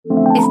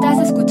Estás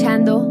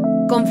escuchando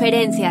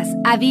Conferencias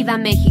a Viva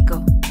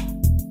México.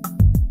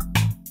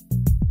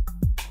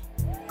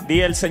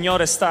 El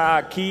Señor está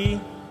aquí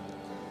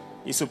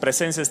y su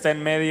presencia está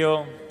en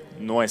medio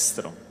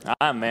nuestro.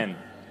 Amén.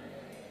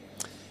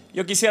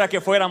 Yo quisiera que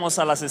fuéramos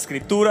a las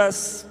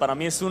Escrituras. Para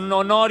mí es un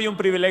honor y un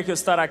privilegio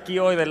estar aquí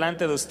hoy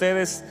delante de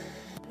ustedes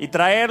y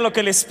traer lo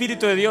que el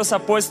Espíritu de Dios ha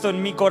puesto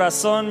en mi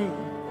corazón.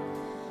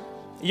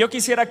 Y yo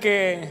quisiera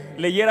que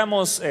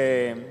leyéramos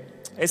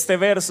este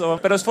verso.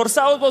 Pero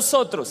esforzaos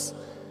vosotros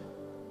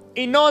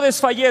y no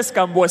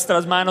desfallezcan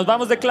vuestras manos.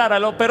 Vamos,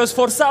 decláralo. Pero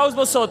esforzaos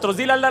vosotros.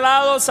 Dile al de al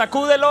lado,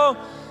 sacúdelo.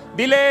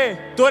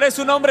 Dile, tú eres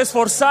un hombre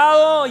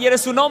esforzado y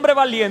eres un hombre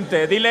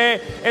valiente.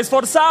 Dile,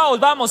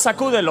 esforzaos, vamos,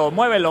 sacúdelo,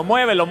 muévelo,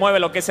 muévelo,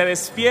 muévelo, que se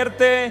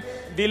despierte.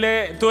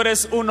 Dile, tú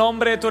eres un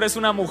hombre, tú eres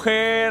una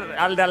mujer.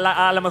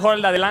 A lo mejor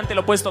al de adelante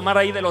lo puedes tomar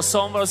ahí de los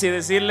hombros y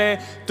decirle,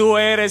 tú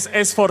eres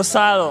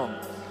esforzado.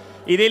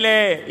 Y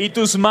dile, y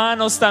tus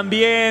manos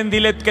también.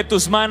 Dile que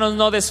tus manos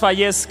no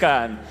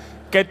desfallezcan,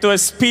 que tu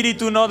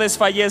espíritu no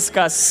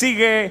desfallezca.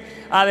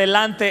 Sigue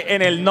adelante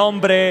en el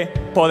nombre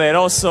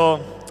poderoso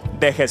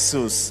de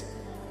Jesús.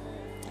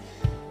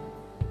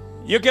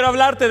 Yo quiero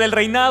hablarte del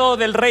reinado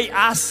del rey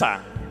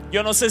Asa.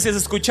 Yo no sé si has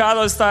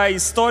escuchado esta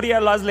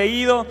historia, lo has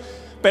leído,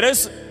 pero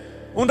es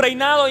un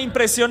reinado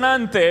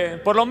impresionante,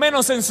 por lo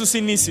menos en sus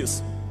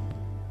inicios.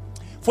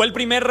 Fue el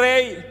primer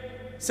rey,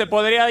 se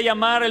podría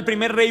llamar el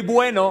primer rey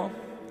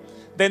bueno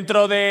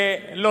dentro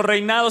de los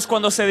reinados,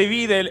 cuando se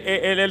divide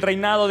el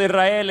reinado de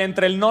Israel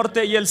entre el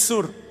norte y el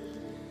sur.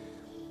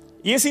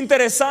 Y es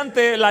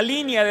interesante la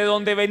línea de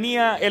donde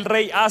venía el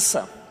rey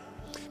Asa.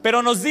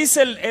 Pero nos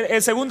dice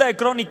el Segunda de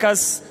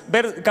Crónicas,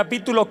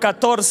 capítulo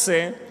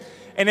 14,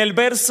 en el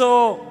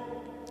verso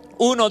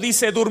 1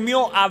 dice,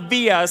 durmió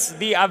Abías.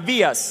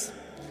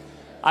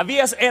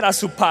 Abías era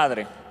su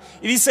padre.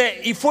 Y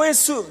dice, y fue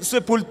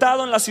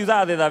sepultado en la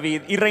ciudad de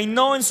David, y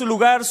reinó en su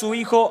lugar su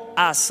hijo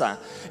Asa,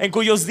 en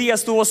cuyos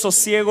días tuvo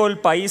sosiego el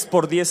país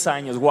por 10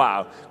 años.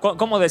 Wow,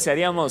 ¿cómo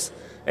desearíamos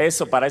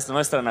eso para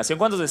nuestra nación?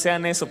 ¿Cuántos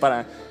desean eso?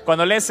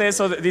 Cuando lees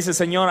eso, dice,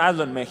 Señor,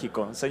 hazlo en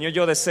México. Señor,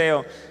 yo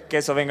deseo que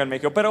eso venga en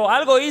México. Pero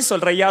algo hizo el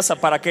rey Asa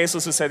para que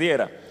eso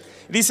sucediera.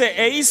 Dice,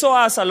 e hizo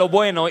Asa lo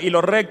bueno y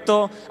lo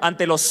recto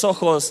ante los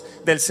ojos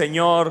del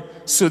Señor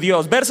su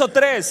Dios. Verso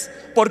 3,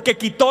 porque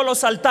quitó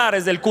los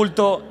altares del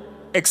culto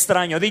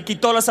extraño.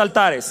 Quitó los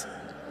altares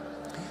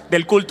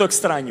del culto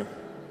extraño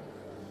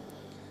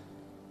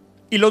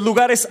y los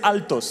lugares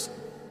altos,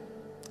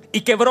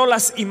 y quebró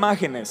las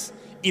imágenes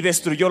y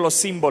destruyó los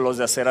símbolos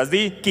de aceras.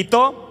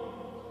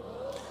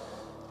 Quitó,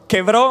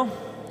 quebró,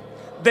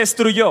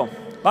 destruyó.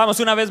 Vamos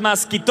una vez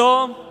más.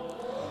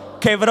 Quitó,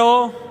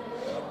 quebró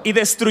y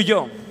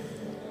destruyó.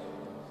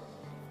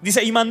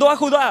 Dice, y mandó a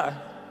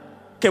Judá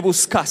que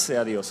buscase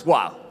a Dios.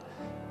 Wow.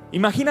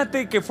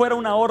 Imagínate que fuera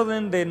una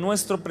orden de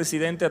nuestro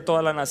presidente a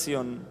toda la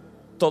nación.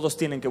 Todos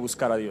tienen que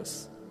buscar a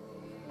Dios.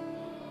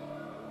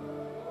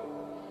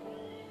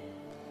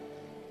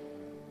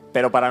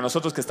 Pero para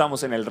nosotros que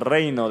estamos en el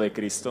reino de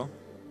Cristo,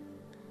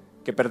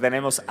 que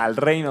pertenecemos al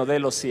reino de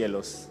los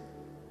cielos,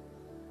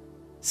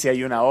 si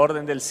hay una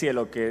orden del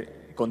cielo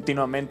que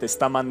continuamente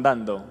está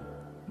mandando,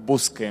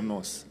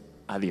 busquemos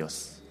a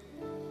Dios.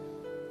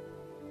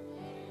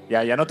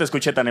 Ya no te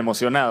escuché tan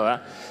emocionado, ¿eh?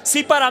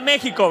 Sí, para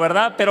México,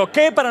 ¿verdad? Pero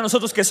 ¿qué para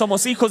nosotros que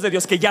somos hijos de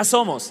Dios? Que ya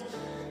somos,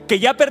 que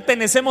ya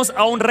pertenecemos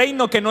a un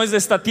reino que no es de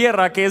esta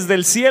tierra, que es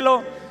del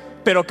cielo,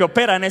 pero que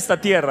opera en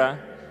esta tierra.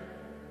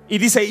 Y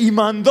dice, y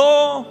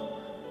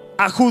mandó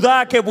a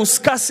Judá que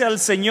buscase al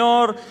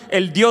Señor,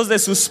 el Dios de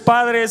sus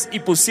padres,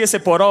 y pusiese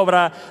por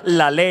obra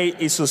la ley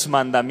y sus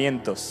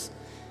mandamientos.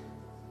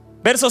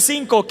 Verso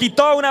 5,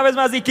 quitó una vez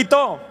más, y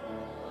quitó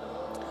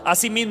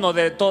asimismo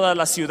de todas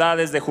las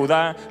ciudades de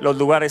Judá los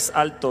lugares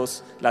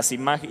altos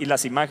y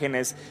las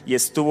imágenes, y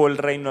estuvo el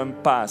reino en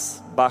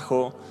paz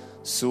bajo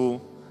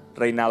su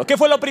reinado. ¿Qué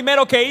fue lo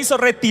primero que hizo?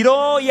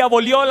 Retiró y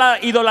abolió la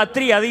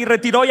idolatría.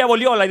 Retiró y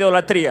abolió la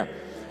idolatría.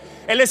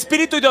 El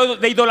espíritu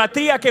de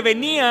idolatría que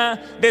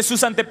venía de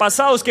sus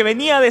antepasados, que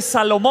venía de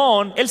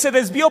Salomón, él se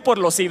desvió por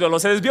los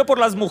ídolos, se desvió por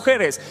las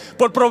mujeres,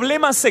 por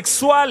problemas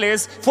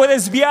sexuales, fue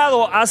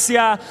desviado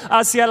hacia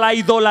la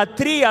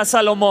idolatría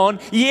Salomón,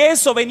 y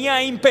eso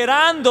venía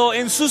imperando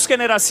en sus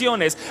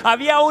generaciones.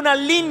 Había una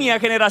línea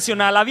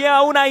generacional,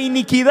 había una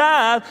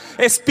iniquidad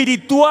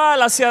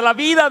espiritual hacia la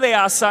vida de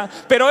Asa,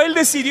 pero él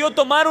decidió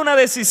tomar una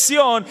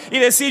decisión y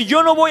decir,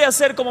 yo no voy a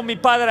ser como mi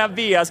padre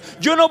Abías,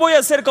 yo no voy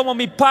a ser como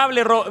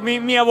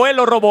mi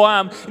abuelo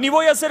Roboam, ni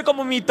voy a ser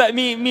como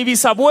mi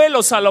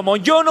bisabuelo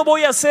Salomón. Yo no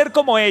voy a ser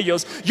como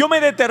ellos. Yo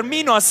me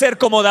determino a ser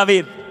como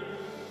David.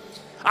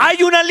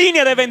 Hay una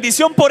línea de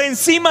bendición por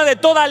encima de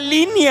toda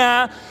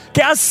línea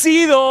que ha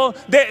sido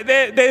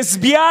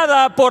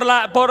desviada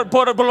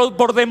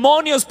por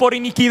demonios, por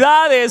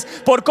iniquidades,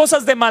 por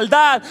cosas de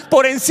maldad.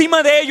 Por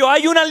encima de ello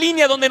hay una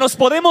línea donde nos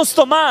podemos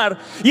tomar,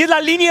 y es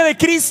la línea de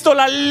Cristo,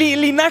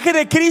 linaje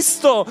de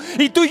Cristo.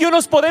 Y tú y yo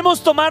nos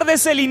podemos tomar de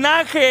ese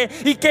linaje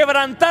y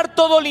quebrantar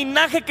todo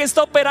linaje que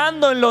está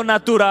operando en lo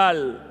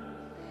natural.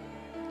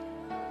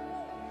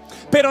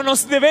 Pero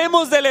nos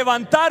debemos de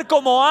levantar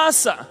como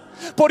Asa,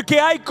 porque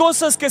hay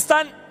cosas que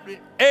están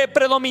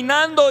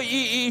predominando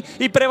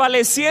y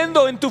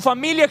prevaleciendo en tu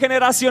familia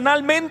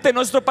generacionalmente.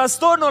 Nuestro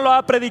pastor nos lo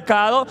ha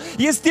predicado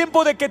y es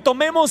tiempo de que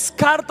tomemos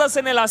cartas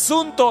en el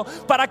asunto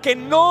para que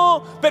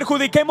no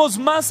perjudiquemos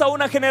más a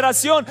una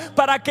generación,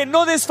 para que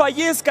no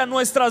desfallezcan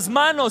nuestras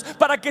manos,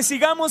 para que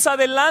sigamos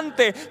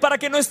adelante, para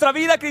que nuestra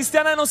vida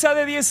cristiana no sea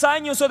de 10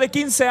 años o de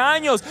 15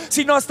 años,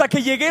 sino hasta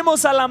que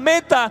lleguemos a la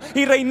meta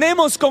y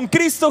reinemos con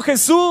Cristo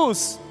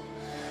Jesús.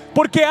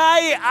 Porque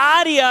hay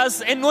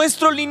áreas en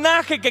nuestro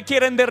linaje que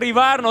quieren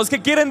derribarnos,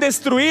 que quieren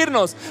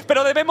destruirnos,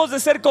 pero debemos de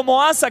ser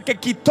como Asa, que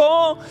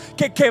quitó,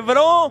 que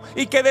quebró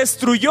y que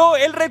destruyó.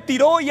 Él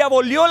retiró y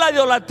abolió la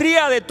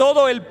idolatría de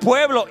todo el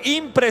pueblo.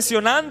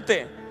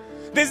 Impresionante.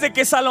 Desde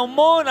que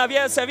Salomón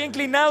se había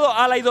inclinado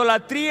a la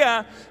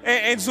idolatría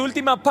en su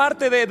última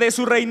parte de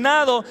su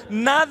reinado,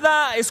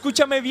 nada,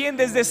 escúchame bien,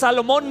 desde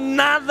Salomón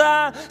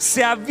nada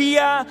se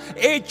había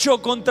hecho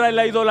contra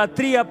la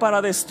idolatría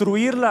para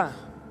destruirla.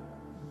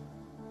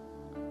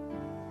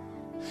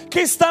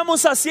 ¿Qué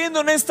estamos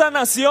haciendo en esta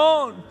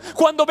nación?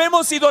 Cuando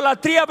vemos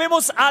idolatría,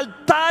 vemos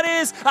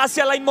altares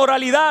hacia la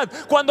inmoralidad.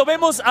 Cuando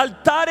vemos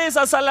altares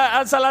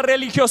hacia la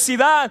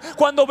religiosidad.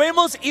 Cuando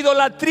vemos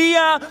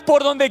idolatría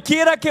por donde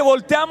quiera que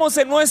volteamos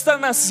en nuestra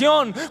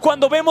nación.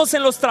 Cuando vemos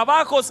en los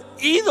trabajos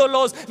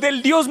ídolos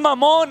del dios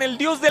Mamón, el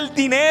dios del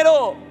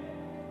dinero.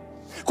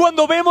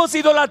 Cuando vemos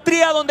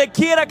idolatría donde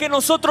quiera que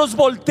nosotros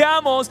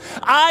volteamos,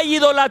 hay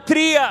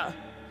idolatría.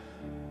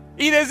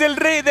 Y desde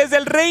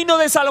el reino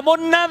de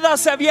Salomón nada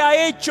se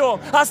había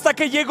hecho hasta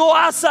que llegó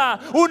Asa,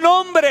 un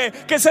hombre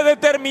que se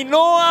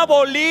determinó a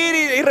abolir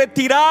y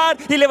retirar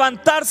y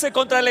levantarse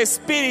contra el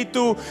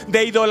espíritu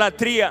de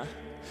idolatría.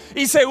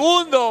 Y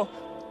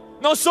segundo,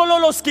 no solo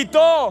los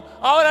quitó,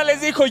 ahora les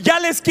dijo: ya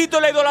les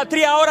quito la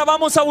idolatría, ahora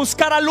vamos a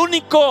buscar al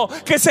único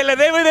que se le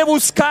debe de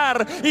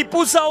buscar. Y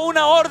puso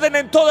una orden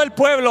en todo el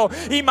pueblo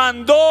y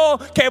mandó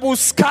que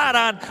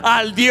buscaran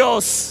al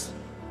Dios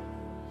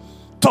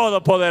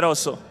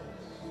Todopoderoso.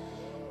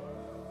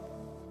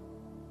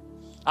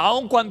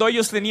 Aun cuando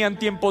ellos tenían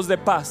tiempos de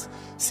paz,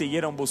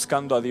 siguieron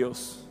buscando a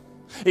Dios.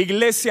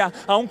 Iglesia,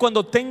 aun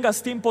cuando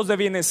tengas tiempos de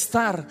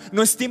bienestar,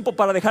 no es tiempo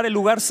para dejar el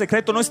lugar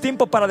secreto, no es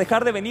tiempo para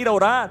dejar de venir a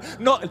orar.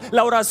 No,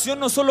 la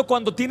oración no solo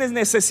cuando tienes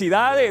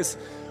necesidades.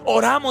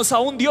 Oramos a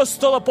un Dios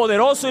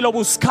todopoderoso y lo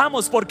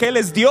buscamos porque Él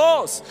es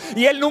Dios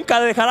y Él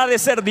nunca dejará de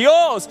ser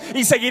Dios,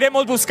 y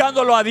seguiremos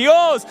buscándolo a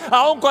Dios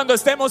aun cuando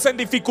estemos en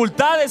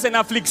dificultades, en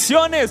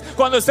aflicciones,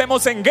 cuando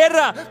estemos en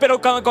guerra,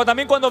 pero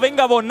también cuando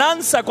venga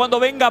bonanza,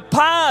 cuando venga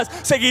paz,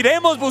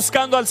 seguiremos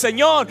buscando al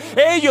Señor.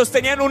 Ellos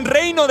tenían un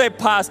reino de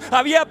paz,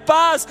 había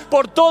paz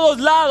por todos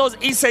lados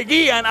y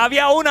seguían,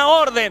 había una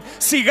orden: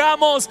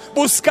 sigamos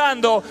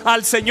buscando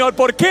al Señor.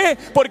 ¿Por qué?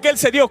 Porque Él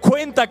se dio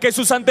cuenta que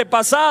sus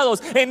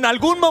antepasados en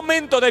algún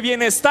momento de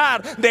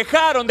bienestar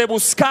dejaron de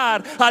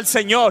buscar al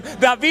Señor.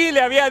 David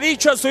le había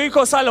dicho a su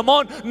hijo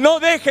Salomón: no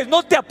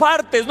te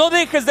apartes, no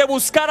dejes de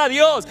buscar a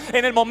Dios.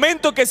 En el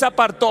momento que se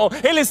apartó,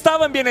 él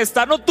estaba en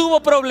bienestar, no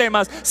tuvo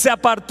problemas, se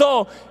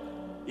apartó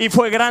y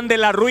fue grande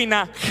la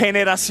ruina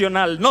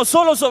generacional, no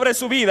solo sobre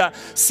su vida,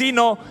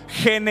 sino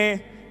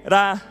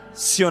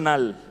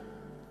generacional.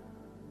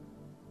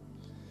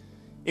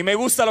 Y me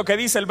gusta lo que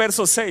dice el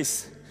verso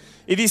 6,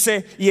 y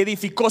dice: y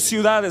edificó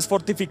ciudades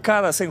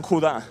fortificadas en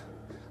Judá.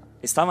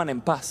 Estaban en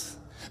paz,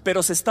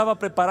 pero se estaba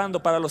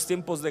preparando para los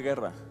tiempos de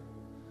guerra.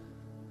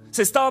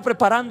 Se estaba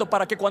preparando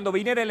para que cuando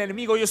viniera el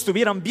enemigo ellos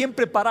estuvieran bien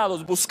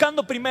preparados,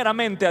 buscando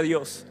primeramente a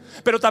Dios,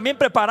 pero también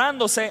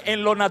preparándose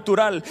en lo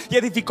natural. Y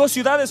edificó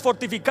ciudades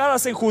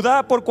fortificadas en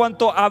Judá por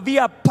cuanto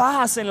había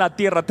paz en la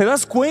tierra. ¿Te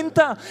das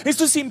cuenta?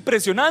 Esto es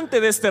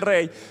impresionante de este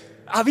rey.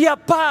 Había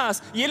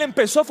paz y él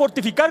empezó a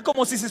fortificar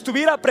como si se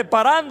estuviera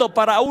preparando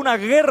para una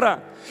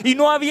guerra. Y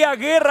no había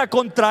guerra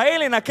contra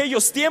él en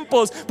aquellos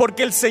tiempos,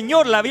 porque el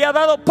Señor le había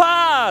dado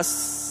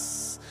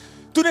paz.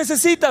 Tú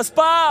necesitas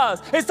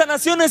paz, esta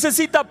nación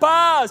necesita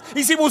paz,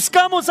 y si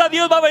buscamos a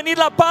Dios va a venir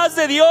la paz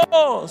de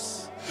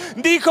Dios.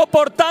 Dijo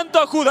por tanto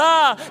a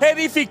Judá: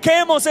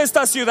 edifiquemos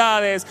estas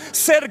ciudades,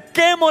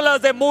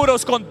 cerquémoslas de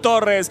muros con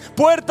torres,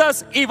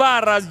 puertas y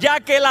barras,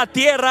 ya que la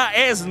tierra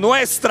es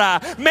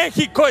nuestra.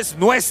 México es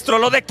nuestro,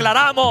 lo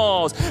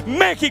declaramos.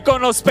 México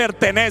nos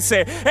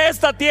pertenece,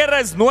 esta tierra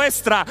es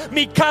nuestra,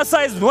 mi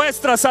casa es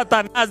nuestra.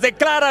 Satanás,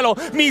 decláralo: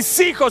 mis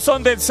hijos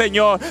son del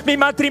Señor, mi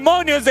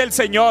matrimonio es del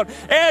Señor,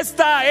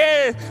 esta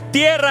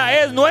tierra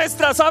es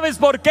nuestra. ¿Sabes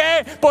por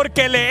qué?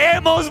 Porque le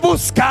hemos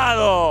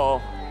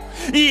buscado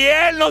y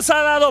Él nos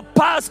ha dado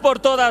paz por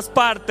todas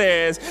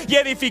partes. Y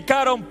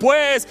edificaron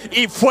pues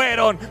y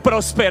fueron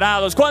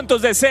prosperados.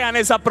 ¿Cuántos desean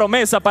esa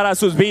promesa para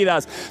sus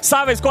vidas?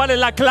 ¿Sabes cuál es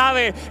la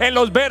clave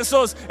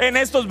en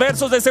estos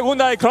versos de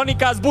Segunda de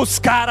Crónicas?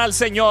 Buscar al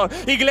Señor.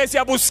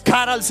 Iglesia,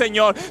 buscar al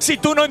Señor. Si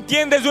tú no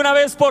entiendes de una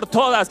vez por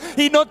todas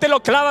y no te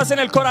lo clavas en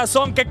el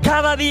corazón que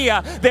cada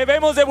día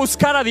debemos de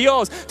buscar a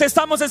Dios, te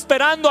estamos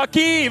esperando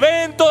aquí.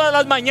 Ven todas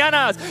las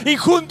mañanas y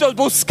juntos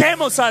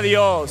busquemos a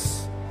Dios.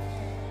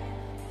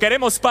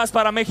 ¿Queremos paz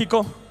para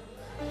México?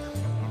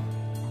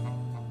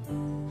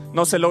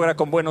 no se logra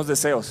con buenos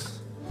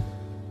deseos,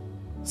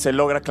 se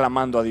logra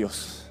clamando a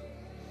Dios.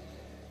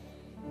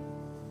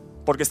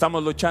 Porque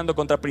estamos luchando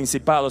contra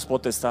principados,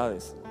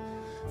 potestades.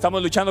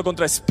 Estamos luchando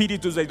contra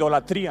espíritus de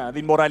idolatría, de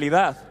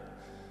inmoralidad.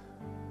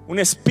 Un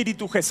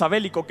espíritu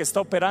jezabélico que está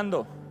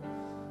operando.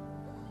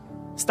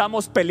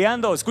 Estamos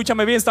peleando,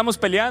 escúchame bien, estamos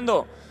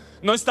peleando.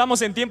 No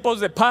estamos en tiempos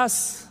de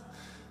paz.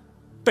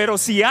 Pero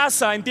si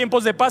Asa en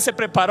tiempos de paz se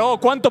preparó,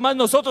 ¿cuánto más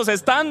nosotros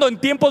estando en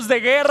tiempos de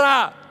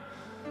guerra?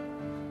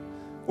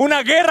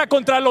 Una guerra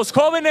contra los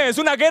jóvenes,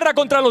 una guerra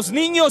contra los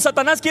niños.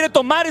 Satanás quiere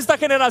tomar esta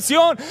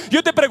generación.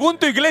 Yo te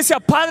pregunto, iglesia,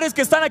 padres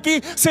que están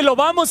aquí, ¿se lo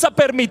vamos a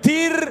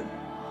permitir?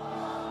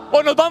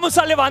 ¿O nos vamos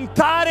a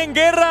levantar en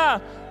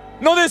guerra?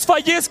 No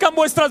desfallezcan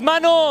vuestras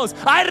manos.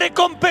 Hay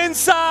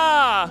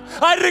recompensa.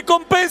 Hay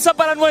recompensa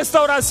para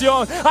nuestra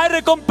oración. Hay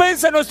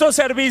recompensa en nuestro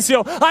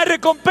servicio. Hay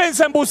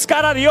recompensa en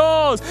buscar a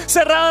Dios.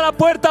 Cerrada la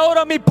puerta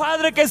ahora a mi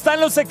Padre que está en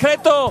lo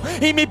secreto.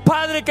 Y mi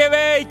Padre que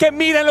ve y que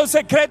mira en lo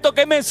secreto,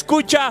 que me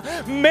escucha,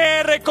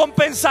 me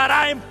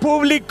recompensará en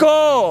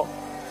público.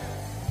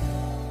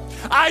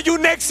 Hay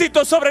un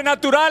éxito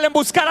sobrenatural en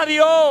buscar a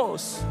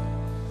Dios.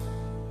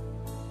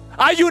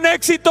 Hay un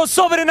éxito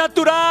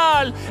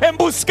sobrenatural en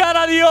buscar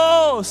a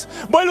Dios.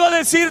 Vuelvo a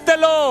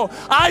decírtelo.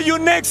 Hay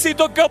un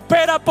éxito que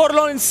opera por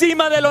lo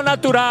encima de lo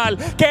natural,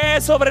 que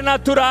es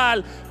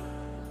sobrenatural,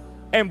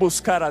 en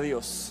buscar a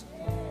Dios.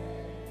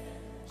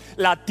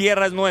 La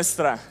tierra es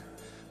nuestra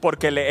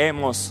porque le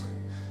hemos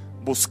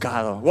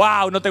buscado.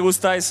 Wow, ¿no te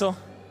gusta eso?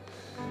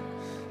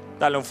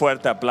 Dale un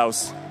fuerte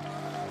aplauso.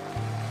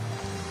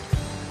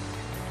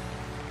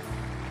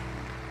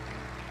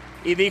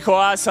 Y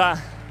dijo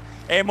Asa: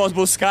 hemos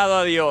buscado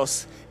a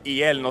Dios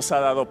y Él nos ha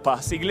dado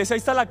paz. Iglesia, ahí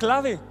está la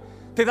clave.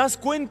 ¿Te das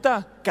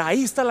cuenta que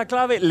ahí está la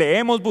clave? Le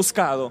hemos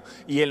buscado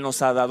y Él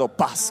nos ha dado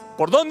paz.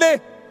 ¿Por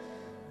dónde?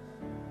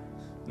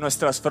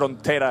 Nuestras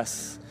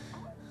fronteras,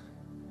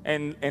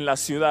 en las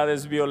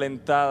ciudades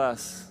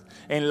violentadas,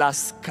 en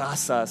las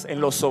casas,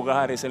 en los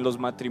hogares, en los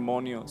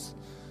matrimonios.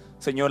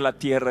 Señor, la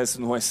tierra es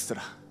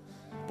nuestra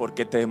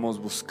porque te hemos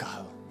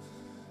buscado.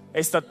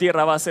 Esta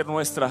tierra va a ser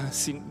nuestra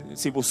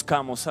si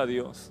buscamos a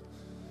Dios.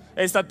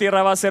 Esta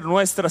tierra va a ser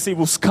nuestra si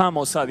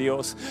buscamos a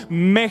Dios.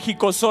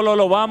 México solo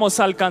lo vamos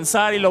a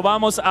alcanzar y lo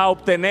vamos a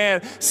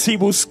obtener si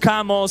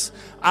buscamos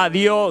a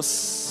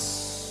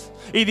Dios.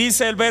 Y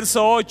dice el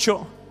verso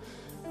 8: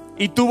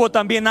 y tuvo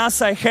también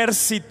Asa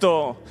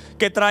ejército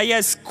que traía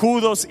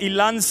escudos y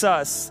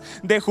lanzas,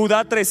 de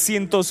Judá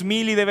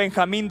 300,000 y de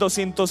Benjamín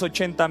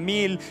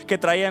 280,000 que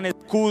traían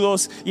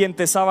escudos y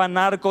entesaban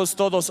arcos,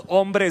 todos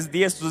hombres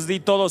diestros. Di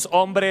todos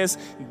hombres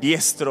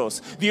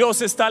diestros.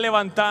 Dios está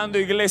levantando,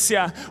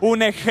 iglesia,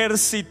 un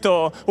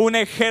ejército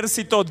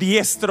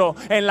diestro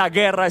en la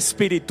guerra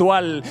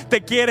espiritual.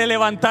 Te quiere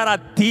levantar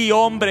a ti,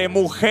 hombre,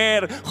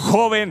 mujer,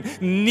 joven,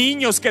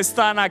 niños que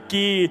están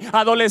aquí,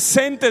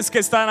 adolescentes que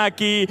están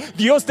aquí.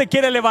 Dios te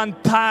quiere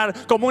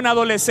levantar como un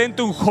adolescente,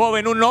 un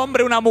joven, un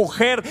hombre, una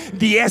mujer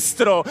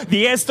diestro.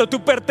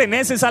 Tú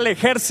perteneces al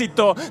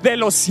ejército de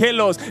los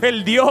cielos.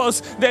 El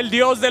Dios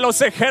de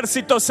los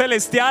ejércitos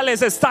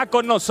celestiales está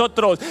con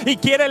nosotros y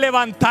quiere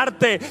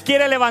levantarte,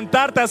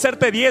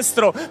 hacerte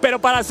diestro. Pero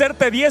para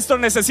hacerte diestro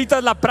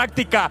necesitas la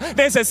práctica,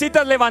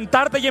 necesitas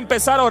levantarte y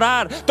empezar a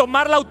orar,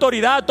 tomar la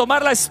autoridad,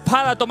 tomar la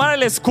espada, tomar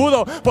el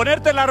escudo,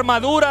 ponerte la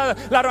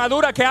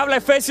armadura que habla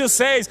Efesios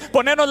 6,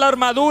 ponernos la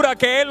armadura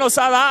que Él nos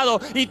ha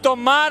dado y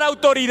tomar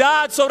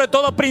autoridad sobre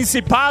todo principado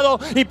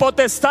y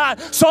potestad.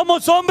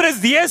 Somos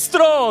hombres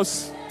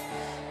diestros.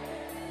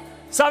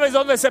 ¿Sabes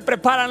dónde se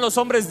preparan los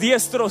hombres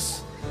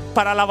diestros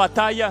para la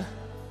batalla?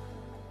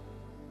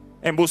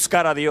 En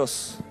buscar a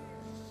Dios.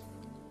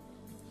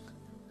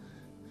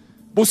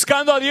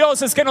 Buscando a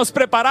Dios es que nos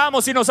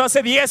preparamos y nos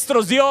hace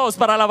diestros Dios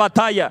para la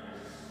batalla.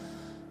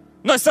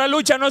 Nuestra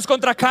lucha no es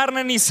contra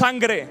carne ni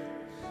sangre,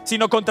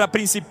 sino contra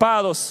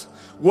principados,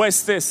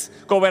 huestes,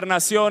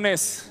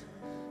 gobernaciones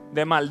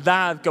de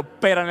maldad que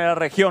operan en las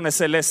regiones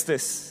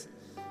celestes.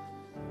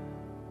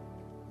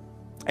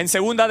 En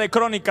Segunda de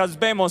Crónicas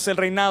vemos el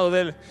reinado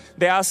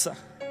de Asa.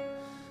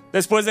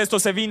 Después de esto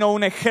se vino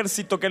un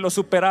ejército que lo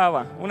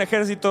superaba, un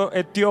ejército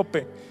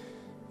etíope,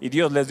 y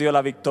Dios les dio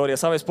la victoria.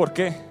 ¿Sabes por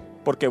qué?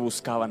 Porque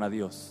buscaban a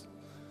Dios.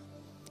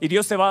 Y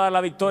Dios te va a dar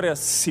la victoria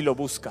si lo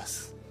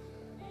buscas.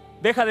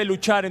 Deja de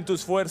luchar en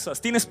tus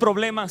fuerzas. Tienes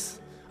problemas,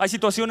 hay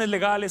situaciones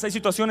legales, hay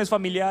situaciones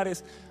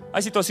familiares,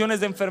 hay situaciones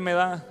de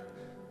enfermedad,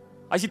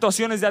 hay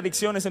situaciones de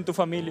adicciones en tu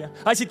familia,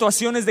 hay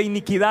situaciones de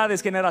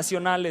iniquidades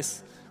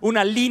generacionales,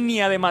 una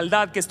línea de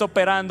maldad que está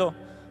operando.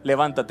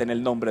 Levántate en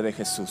el nombre de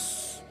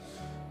Jesús.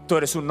 Tú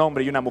eres un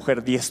hombre y una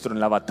mujer diestro en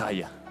la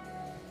batalla.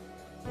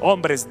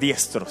 Hombres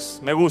diestros.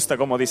 Me gusta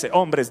como dice,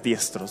 hombres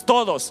diestros.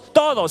 Todos,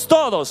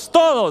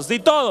 di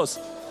todos.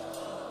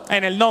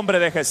 En el nombre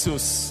de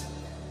Jesús.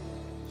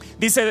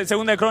 Dice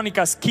 2 de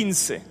Crónicas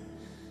 15: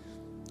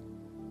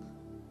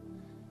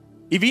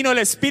 y vino el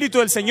Espíritu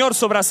del Señor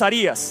sobre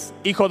Azarías,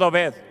 hijo de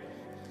Obed,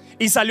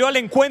 y salió al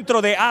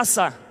encuentro de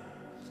Asa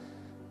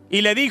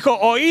y le dijo: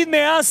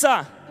 oídme,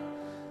 Asa,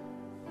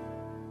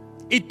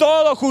 y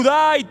todo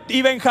Judá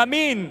y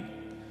Benjamín,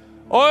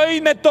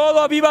 Oídme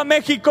todo, ¡viva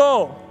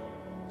México!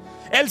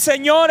 El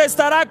Señor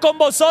estará con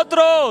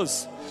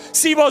vosotros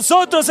si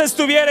vosotros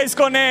estuviereis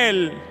con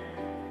Él.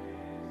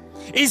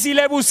 Y si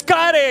le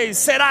buscareis,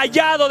 será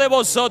hallado de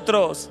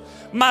vosotros.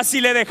 Mas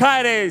si le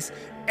dejareis,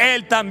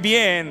 Él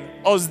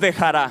también os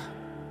dejará.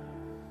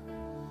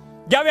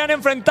 Ya habían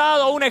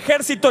enfrentado a un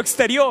ejército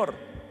exterior,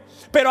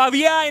 pero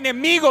había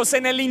enemigos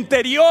en el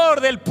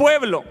interior del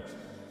pueblo.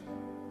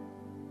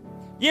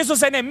 Y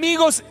esos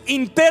enemigos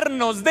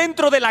internos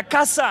dentro de la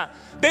casa,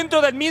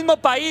 dentro del mismo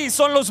país,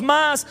 son los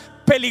más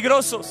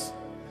peligrosos.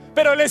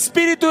 Pero el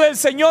Espíritu del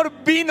Señor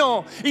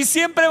vino y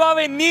siempre va a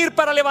venir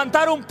para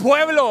levantar un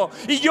pueblo.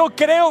 Y yo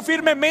creo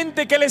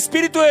firmemente que el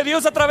Espíritu de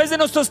Dios a través de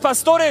nuestros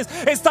pastores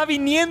está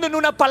viniendo en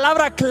una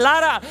palabra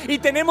clara. Y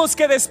tenemos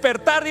que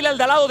despertar. Dile al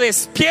de al lado,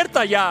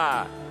 despierta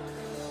ya.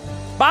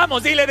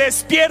 Vamos, dile,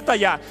 despierta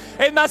ya.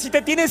 Es más, si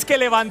te tienes que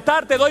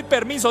levantar, te doy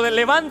permiso de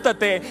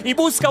levántate y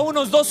busca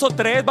unos 2 o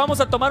 3. Vamos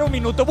a tomar un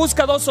minuto,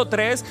 busca 2 o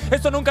 3.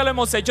 Esto nunca lo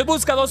hemos hecho.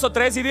 Busca 2 o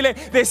 3 y dile,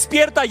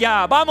 despierta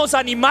ya. Vamos a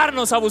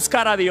animarnos a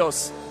buscar a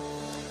Dios.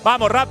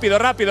 Vamos, rápido,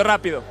 rápido,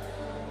 rápido.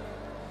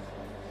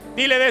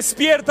 Dile,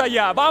 despierta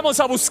ya. Vamos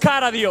a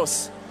buscar a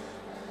Dios.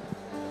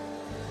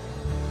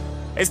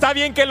 Está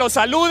bien que lo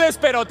saludes,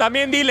 pero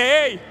también dile,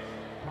 hey,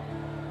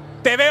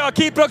 te veo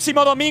aquí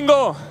próximo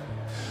domingo.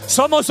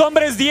 Somos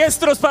hombres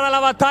diestros para la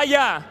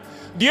batalla.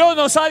 Dios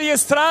nos ha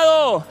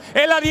adiestrado.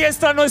 Él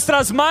adiestra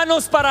nuestras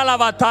manos para la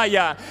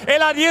batalla.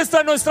 Él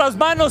adiestra nuestras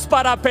manos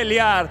para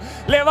pelear.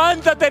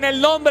 Levántate en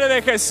el nombre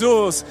de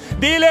Jesús.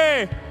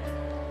 Dile,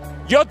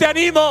 yo te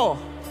animo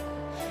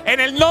en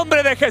el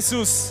nombre de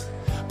Jesús,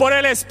 por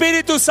el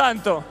Espíritu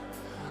Santo,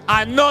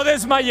 a no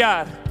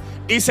desmayar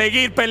y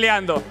seguir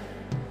peleando.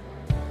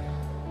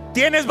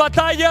 ¿Tienes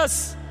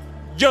batallas?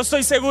 Yo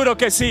estoy seguro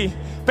que sí.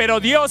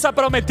 Pero Dios ha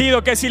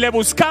prometido que si le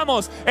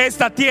buscamos,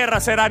 esta tierra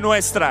será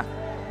nuestra.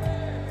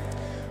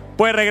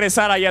 Puedes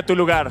regresar allá a tu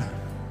lugar.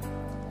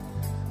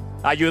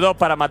 Ayudó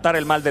para matar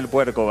el mal del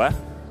puerco, ¿va?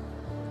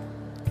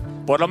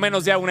 Por lo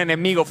menos ya un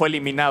enemigo fue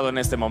eliminado en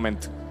este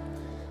momento.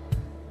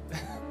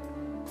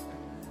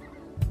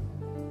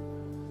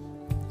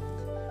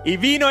 Y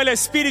vino el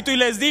Espíritu y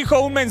les dijo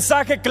un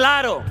mensaje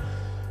claro.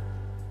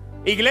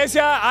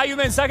 Iglesia, hay un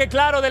mensaje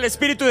claro del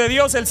Espíritu de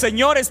Dios. El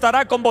Señor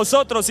estará con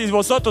vosotros si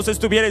vosotros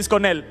estuviereis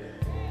con Él.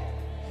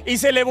 Y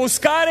si le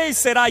buscareis,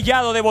 será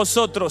hallado de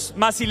vosotros.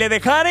 Mas si le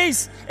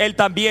dejareis, Él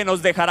también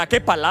os dejará.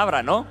 Qué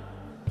palabra, ¿no?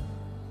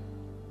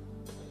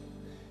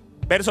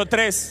 Verso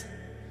 3.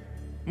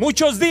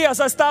 Muchos días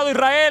ha estado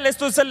Israel.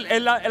 Esto es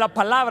la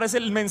palabra, es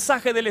el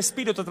mensaje del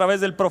Espíritu a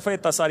través del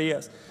profeta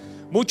Azarías.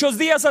 Muchos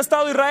días ha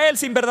estado Israel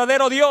sin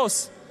verdadero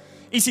Dios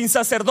y sin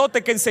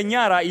sacerdote que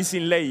enseñara y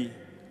sin ley.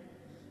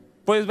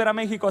 Puedes ver a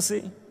México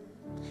así.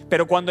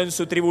 Pero cuando en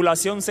su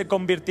tribulación se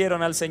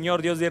convirtieron al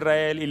Señor Dios de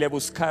Israel y le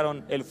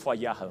buscaron, Él fue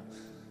hallado.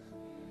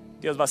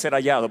 Dios va a ser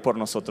hallado por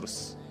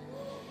nosotros.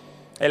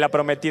 Él ha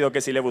prometido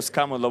que si le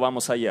buscamos lo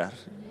vamos a hallar.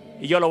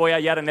 Y yo lo voy a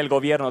hallar en el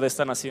gobierno de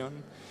esta nación.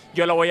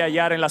 Yo lo voy a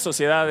hallar en la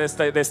sociedad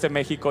de este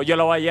México. Yo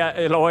lo voy a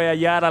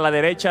hallar a la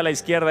derecha, a la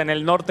izquierda, en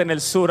el norte, en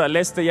el sur, al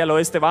este y al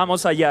oeste.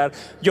 Vamos a hallar.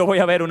 Yo voy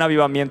a ver un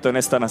avivamiento en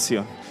esta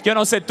nación. Yo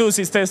no sé tú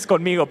si estés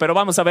conmigo, pero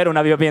vamos a ver un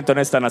avivamiento en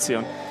esta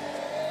nación.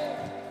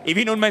 Y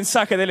vino un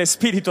mensaje del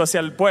Espíritu hacia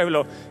el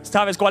pueblo.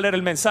 ¿Sabes cuál era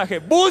el mensaje?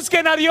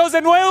 ¡Busquen a Dios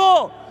de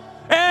nuevo!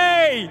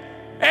 ¡Ey!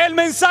 El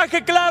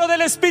mensaje claro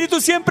del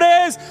Espíritu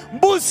siempre es: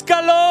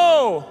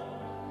 ¡búscalo!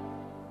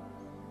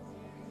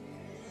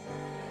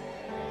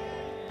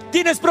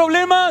 ¿Tienes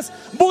problemas?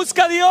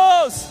 ¡Busca a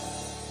Dios!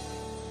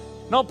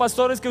 No,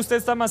 pastor, es que usted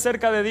está más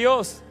cerca de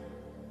Dios.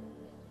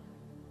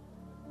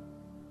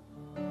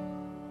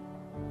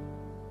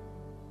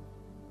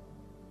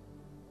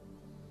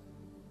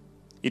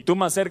 ¿Y tú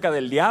más cerca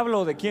del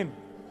diablo o de quién?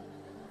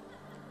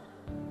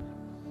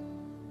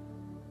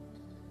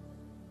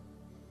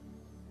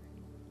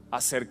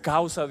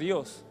 Acercaos a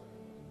Dios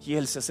y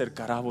Él se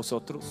acercará a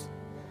vosotros.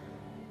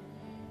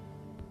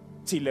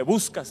 Si le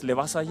buscas, le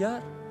vas a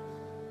hallar.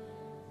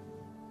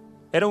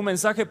 ¿Era un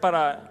mensaje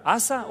para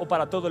Asa o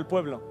para todo el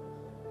pueblo?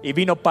 Y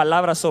vino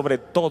palabra sobre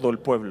todo el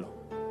pueblo.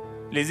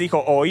 Les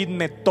dijo: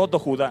 oídme todo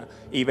Judá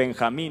y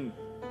Benjamín.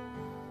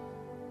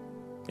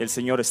 El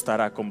Señor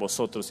estará con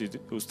vosotros si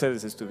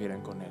ustedes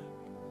estuvieran con Él.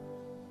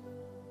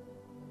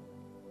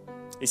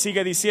 Y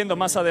sigue diciendo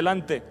más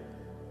adelante: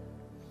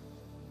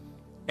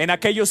 en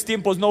aquellos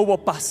tiempos no hubo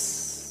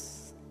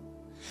paz,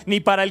 ni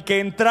para el que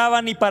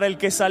entraba ni para el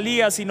que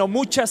salía, sino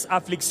muchas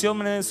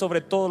aflicciones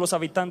sobre todos los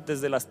habitantes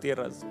de las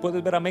tierras.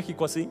 ¿Puedes ver a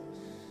México así?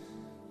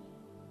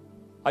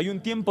 Hay un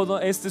tiempo,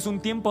 este es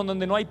un tiempo en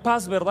donde no hay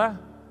paz, ¿verdad?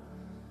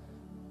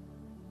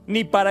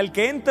 Ni para el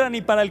que entra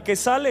ni para el que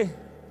sale,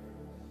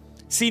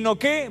 sino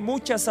que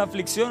muchas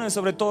aflicciones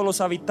sobre todos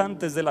los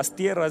habitantes de las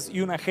tierras,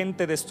 y una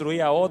gente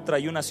destruía a otra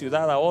y una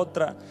ciudad a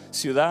otra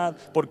ciudad,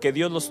 porque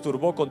Dios los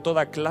turbó con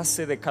toda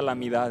clase de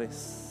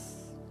calamidades.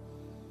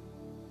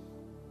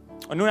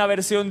 En una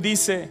versión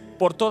dice: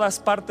 por todas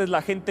partes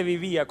la gente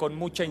vivía con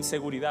mucha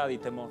inseguridad y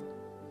temor.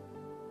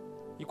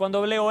 Y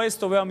cuando leo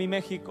esto veo a mi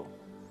México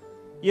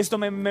Y esto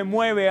me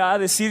mueve a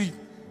decir,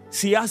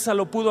 si Asa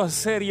lo pudo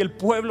hacer y el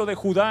pueblo de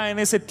Judá en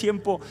ese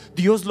tiempo,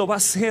 Dios lo va a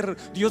hacer,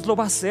 Dios lo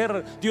va a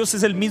hacer. Dios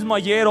es el mismo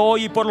ayer,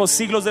 hoy y por los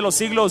siglos de los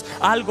siglos.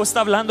 Algo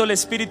está hablando el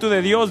Espíritu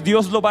de Dios,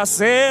 Dios lo va a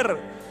hacer.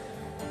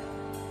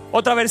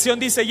 Otra versión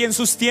dice, y en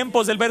sus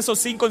tiempos, del verso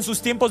 5, en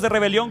sus tiempos de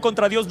rebelión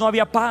contra Dios no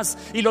había paz,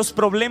 y los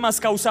problemas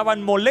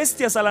causaban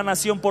molestias a la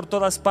nación por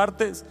todas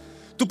partes.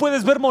 Tú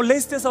puedes ver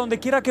molestias a donde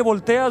quiera que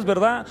volteas,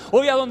 ¿verdad?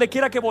 Hoy a donde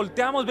quiera que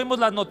volteamos vemos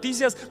las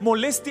noticias,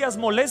 molestias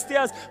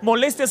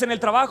en el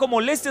trabajo,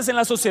 molestias en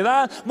la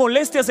sociedad,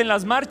 molestias en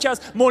las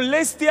marchas,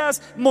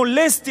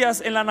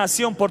 molestias en la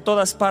nación por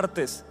todas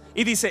partes.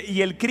 Y dice,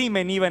 y el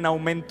crimen iba en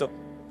aumento.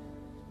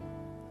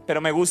 Pero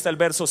me gusta el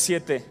verso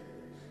 7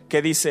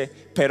 que dice,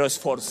 pero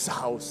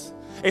esforzaos.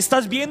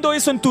 ¿Estás viendo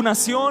eso en tu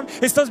nación?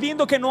 ¿Estás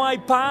viendo que no hay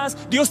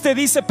paz? Dios te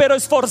dice, pero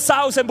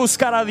esforzaos en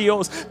buscar a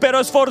Dios. Pero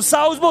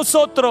esforzaos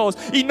vosotros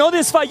y no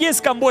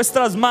desfallezcan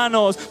vuestras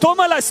manos.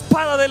 Toma la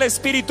espada del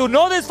Espíritu,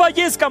 no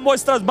desfallezcan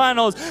vuestras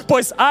manos,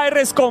 pues hay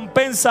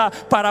recompensa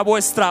para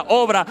vuestra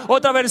obra.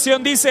 Otra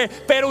versión dice,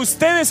 pero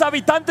ustedes,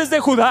 habitantes de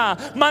Judá,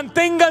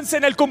 manténganse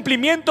en el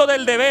cumplimiento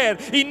del deber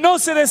y no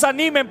se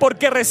desanimen,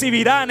 porque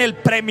recibirán el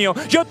premio.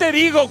 Yo te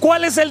digo,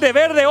 ¿cuál es el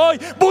deber de hoy?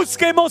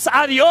 Busquemos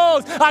a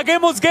Dios,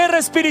 hagamos guerra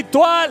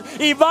espiritual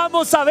y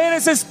vamos a ver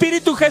ese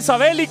espíritu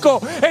jezabélico,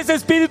 ese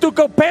espíritu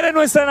que opera en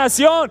nuestra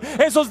nación,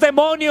 esos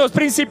demonios,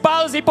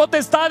 principados y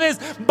potestades,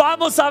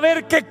 vamos a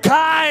ver que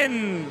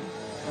caen.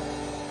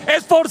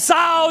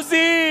 Esforzaos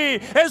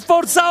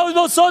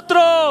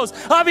vosotros,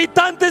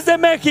 habitantes de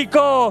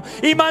México,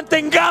 y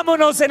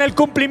mantengámonos en el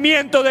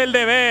cumplimiento del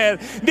deber.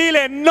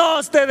 Dile,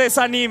 no te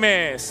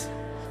desanimes,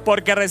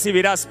 porque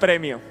recibirás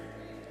premio.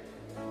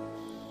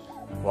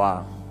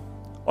 Wow.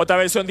 Otra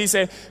versión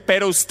dice,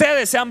 pero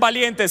ustedes sean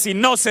valientes y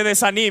no se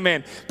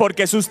desanimen,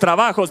 porque sus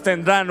trabajos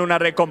tendrán una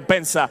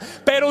recompensa.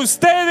 Pero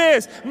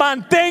ustedes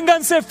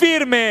manténganse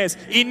firmes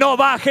y no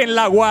bajen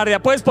la guardia.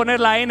 Puedes poner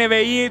la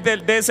NBI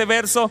de ese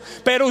verso.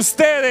 Pero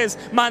ustedes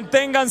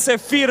manténganse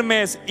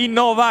firmes y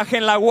no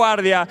bajen la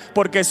guardia,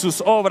 porque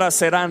sus obras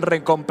serán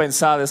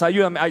recompensadas.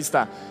 Ayúdame, ahí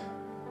está.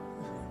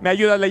 ¿Me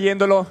ayudas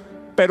leyéndolo?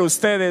 Pero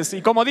ustedes,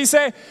 y como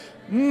dice,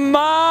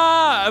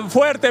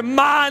 fuerte,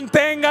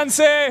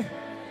 manténganse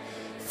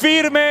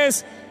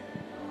firmes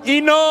y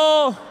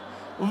no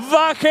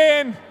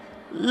bajen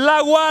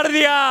la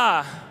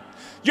guardia.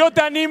 Yo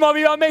te animo a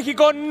Viva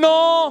México,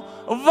 no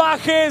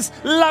bajes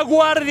la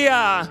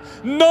guardia.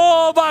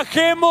 No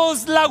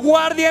bajemos la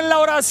guardia en la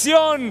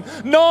oración.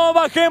 No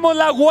bajemos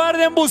la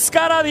guardia en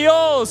buscar a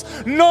Dios.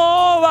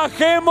 No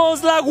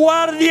bajemos la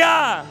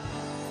guardia.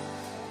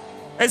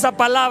 Esa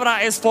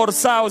palabra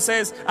esforzaos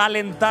es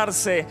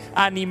alentarse,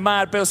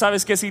 animar. Pero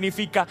 ¿sabes qué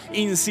significa?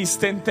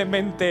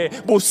 Insistentemente.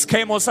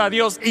 Busquemos a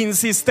Dios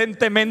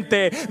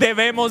insistentemente.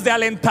 Debemos de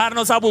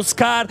alentarnos a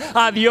buscar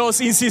a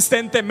Dios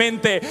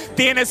insistentemente.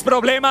 ¿Tienes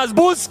problemas?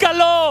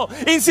 Búscalo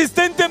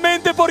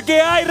insistentemente, porque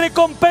hay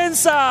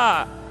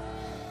recompensa.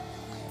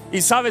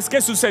 ¿Y sabes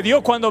qué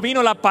sucedió cuando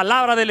vino la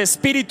palabra del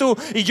Espíritu?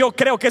 Y yo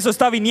creo que eso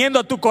está viniendo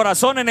a tu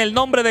corazón en el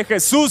nombre de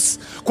Jesús.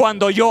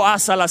 Cuando yo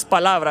asa las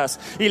palabras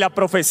y la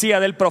profecía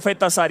del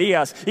profeta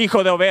Azarías,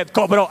 hijo de Obed,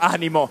 cobró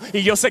ánimo.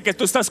 Y yo sé que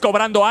tú estás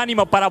cobrando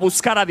ánimo para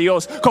buscar a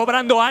Dios,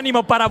 cobrando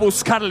ánimo para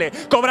buscarle,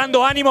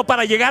 cobrando ánimo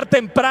para llegar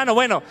temprano.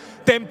 Bueno,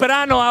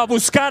 temprano a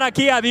buscar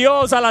aquí a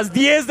Dios a las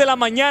 10 de la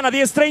mañana,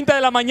 10:30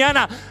 de la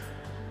mañana.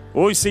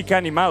 Uy, sí que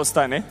animados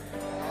están,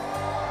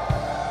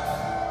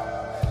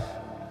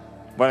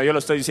 Bueno, yo lo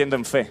estoy diciendo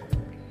en fe.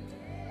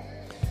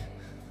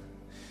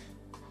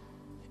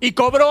 Y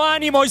cobró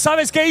ánimo. ¿Y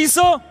sabes qué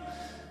hizo?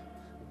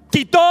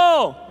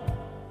 Quitó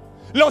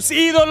los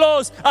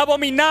ídolos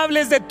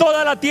abominables de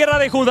toda la tierra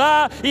de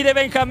Judá y de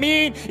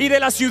Benjamín y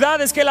de las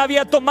ciudades que él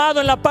había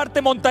tomado en la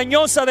parte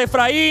montañosa de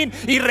Efraín,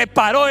 y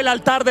reparó el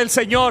altar del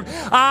Señor.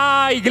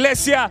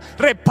 Iglesia,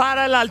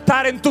 repara el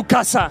altar en tu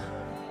casa.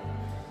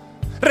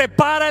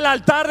 Repara el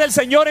altar del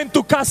Señor en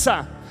tu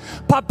casa.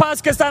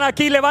 Papás que están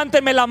aquí,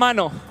 levántenme la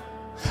mano.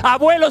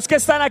 Abuelos que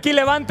están aquí,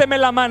 levánteme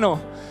la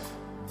mano.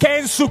 Que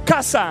en su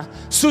casa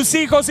sus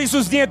hijos y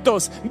sus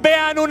nietos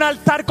vean un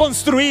altar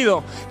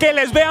construido, que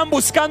les vean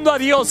buscando a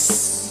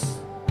Dios.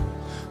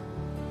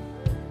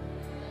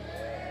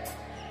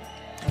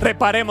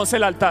 Reparemos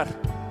el altar.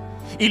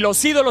 Y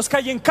los ídolos que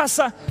hay en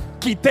casa,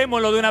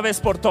 quitémoslo de una vez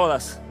por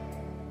todas.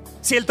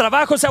 Si el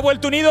trabajo se ha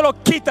vuelto un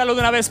ídolo, quítalo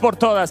de una vez por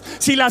todas.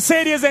 Si las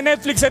series de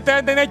Netflix se te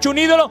han hecho un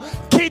ídolo,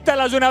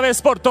 quítalas de una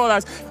vez por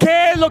todas.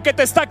 ¿Qué es lo que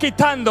te está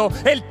quitando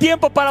el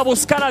tiempo para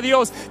buscar a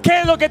Dios?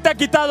 ¿Qué es lo que te ha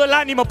quitado el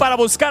ánimo para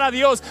buscar a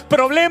Dios?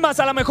 Problemas,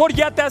 a lo mejor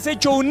ya te has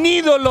hecho un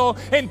ídolo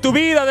en tu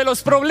vida de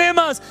los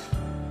problemas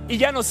y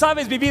ya no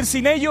sabes vivir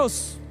sin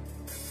ellos,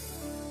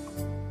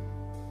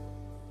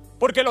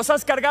 porque los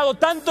has cargado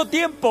tanto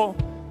tiempo.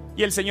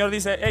 Y el Señor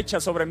dice, echa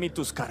sobre mí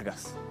tus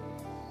cargas.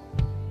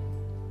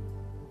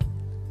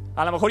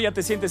 A lo mejor ya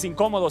te sientes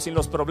incómodo sin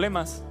los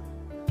problemas,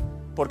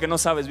 porque no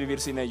sabes vivir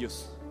sin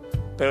ellos.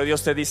 Pero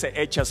Dios te dice,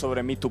 echa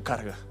sobre mí tu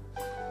carga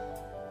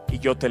y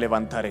yo te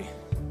levantaré,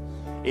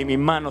 y mi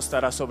mano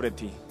estará sobre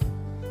ti.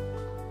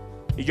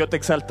 y yo te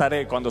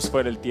exaltaré cuando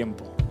fuere el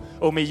tiempo.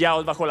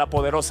 Humillaos bajo la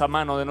poderosa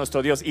mano de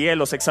nuestro Dios, y Él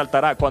los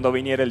exaltará cuando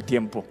viniere el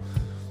tiempo.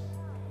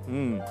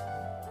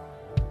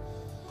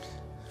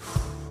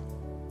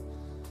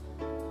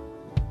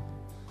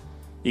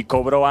 Y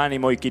cobró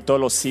ánimo y quitó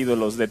los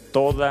ídolos de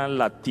toda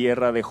la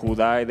tierra de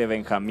Judá y de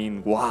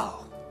Benjamín.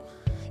 ¡Wow!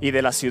 Y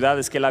de las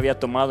ciudades que él había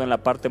tomado en la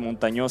parte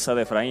montañosa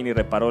de Efraín, y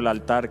reparó el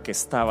altar que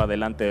estaba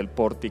delante del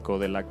pórtico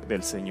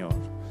del Señor.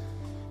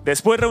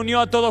 Después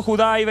reunió a todo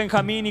Judá y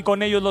Benjamín, y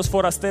con ellos los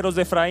forasteros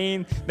de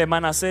Efraín, de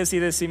Manasés y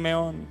de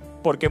Simeón,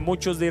 porque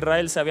muchos de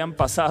Israel se habían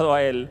pasado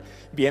a él,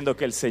 viendo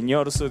que el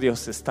Señor su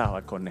Dios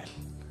estaba con él.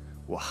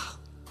 ¡Wow!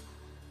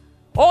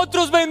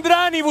 Otros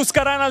vendrán y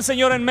buscarán al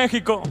Señor en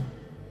México.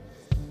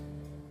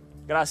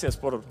 Gracias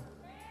por...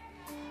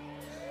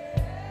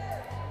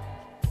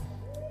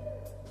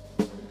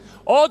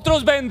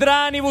 Otros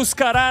vendrán y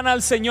buscarán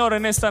al Señor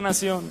en esta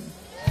nación,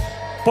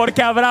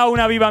 porque habrá un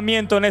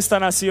avivamiento en esta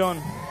nación.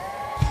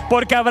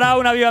 Porque habrá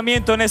un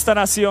avivamiento en esta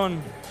nación.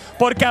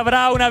 Porque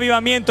habrá un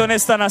avivamiento en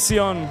esta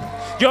nación.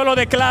 Yo lo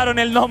declaro en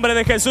el nombre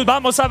de Jesús.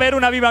 Vamos a ver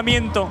un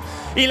avivamiento,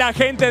 y la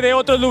gente de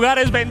otros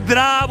lugares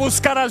vendrá a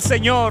buscar al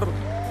Señor.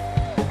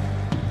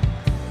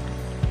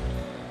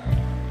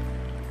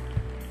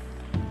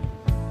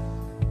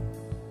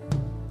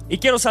 Y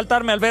quiero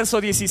saltarme al verso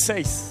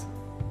 16.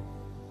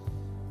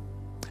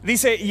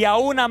 Dice: y a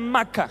una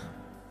Maaca,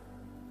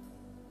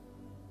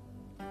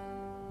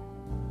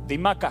 de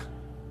Maaca,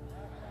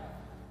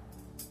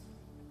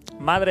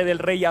 madre del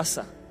rey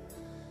Asa.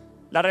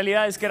 La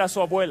realidad es que era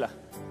su abuela.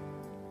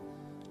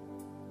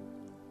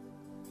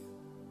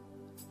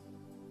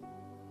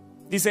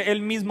 Dice: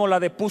 él mismo la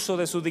depuso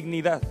de su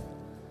dignidad,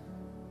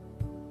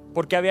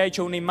 porque había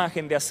hecho una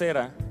imagen de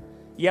acera.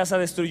 Y Asa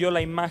destruyó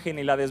la imagen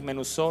y la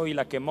desmenuzó y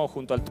la quemó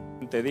junto al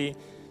torrente.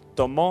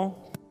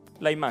 Tomó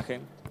la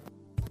imagen,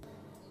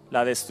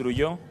 la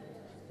destruyó,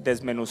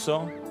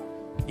 desmenuzó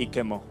y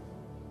quemó.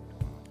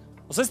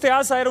 O sea, este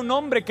Asa era un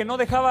hombre que no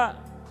dejaba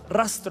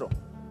rastro.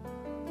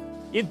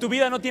 Y en tu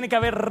vida no tiene que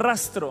haber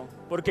rastro,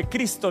 porque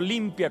Cristo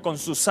limpia con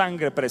su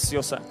sangre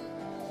preciosa.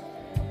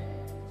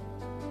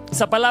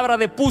 Esa palabra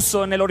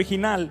depuso en el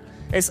original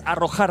es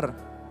arrojar,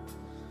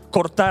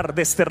 cortar,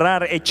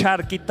 desterrar,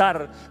 echar,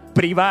 quitar,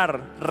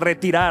 privar,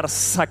 retirar,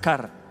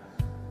 sacar.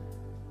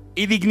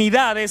 Y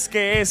dignidad es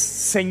que es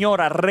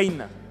señora,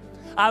 reina.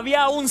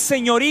 Había un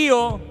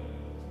señorío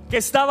que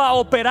estaba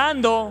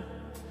operando.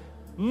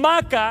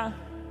 Maaca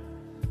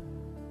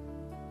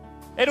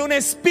era un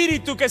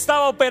espíritu que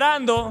estaba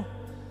operando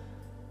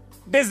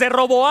desde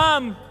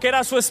Roboam, que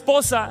era su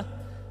esposa,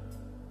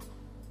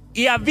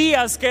 y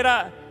Abías, que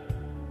era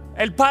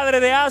el padre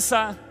de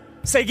Asa.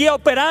 Seguía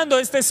operando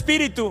este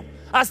espíritu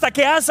hasta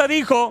que Asa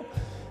dijo: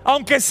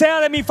 aunque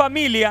sea de mi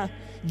familia,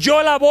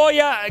 yo la voy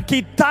a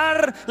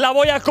quitar, la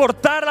voy a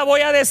cortar, la voy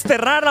a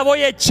desterrar, la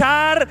voy a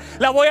echar,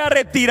 la voy a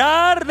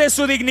retirar de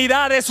su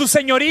dignidad, de su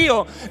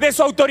señorío, de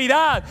su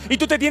autoridad. Y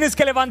tú te tienes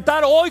que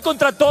levantar hoy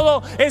contra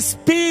todo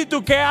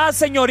espíritu que ha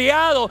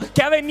señoreado,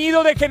 que ha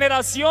venido de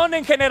generación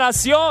en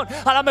generación.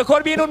 A lo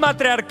mejor viene un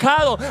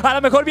matriarcado, a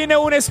lo mejor viene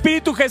un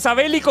espíritu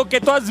jezabélico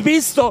que tú has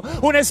visto,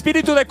 un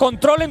espíritu de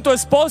control en tu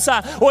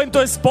esposa o en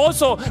tu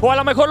esposo, o a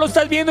lo mejor lo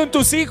estás viendo en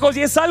tus hijos,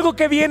 y es algo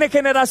que viene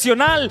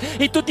generacional.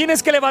 Y tú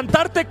tienes que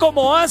levantarte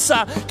como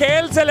Asa, que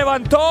él se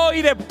levantó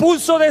y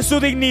depuso de su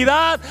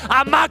dignidad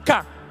a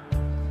Maaca.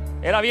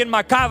 Era bien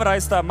macabra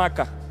esta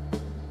Maaca.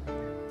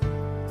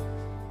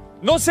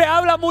 No se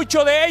habla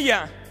mucho de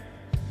ella,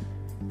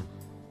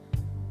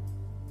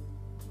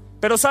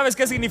 pero ¿sabes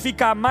qué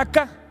significa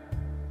Maaca?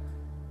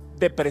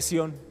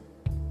 Depresión,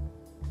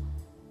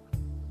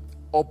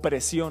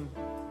 opresión.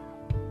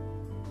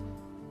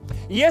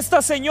 Y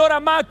esta señora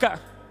Maaca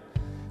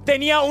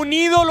tenía un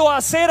ídolo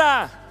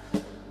acera,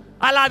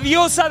 a la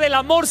diosa del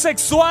amor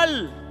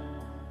sexual,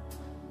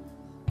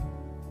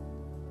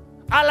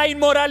 a la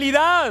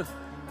inmoralidad,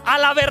 a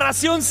la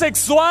aberración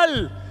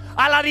sexual,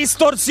 a la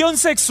distorsión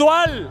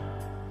sexual.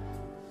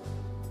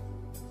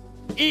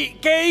 ¿Y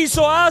qué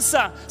hizo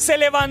Asa? Se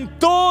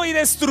levantó y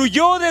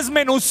destruyó,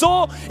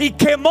 desmenuzó y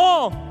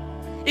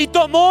quemó, y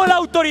tomó la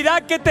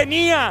autoridad que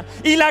tenía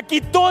y la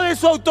quitó de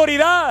su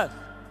autoridad.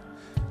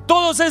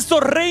 Todos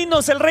estos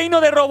reinos, el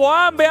reino de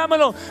Roboam,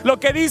 veámoslo, lo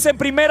que dice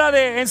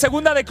en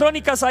segunda de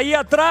Crónicas, ahí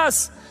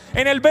atrás,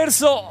 en el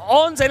verso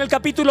 11, en el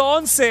capítulo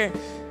 11.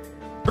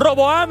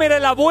 Roboam era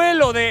el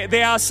abuelo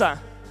de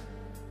Asa.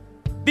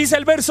 Dice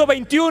el verso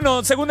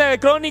 21, segunda de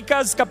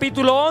Crónicas,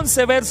 capítulo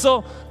 11,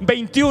 verso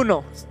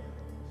 21.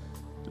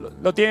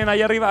 Lo tienen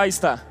ahí arriba, ahí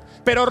está.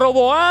 Pero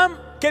Roboam,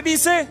 ¿qué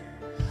dice?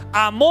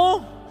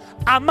 Amó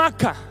a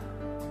Maaca.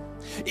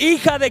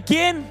 ¿Hija de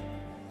quién?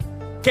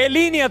 ¿Qué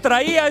línea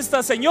traía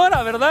esta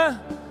señora,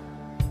 verdad?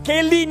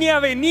 ¿Qué línea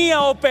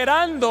venía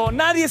operando?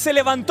 Nadie se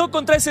levantó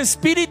contra ese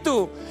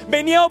espíritu.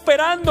 Venía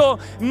operando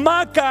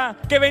Maaca,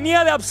 que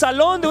venía de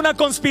Absalón, de una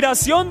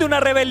conspiración, de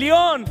una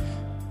rebelión.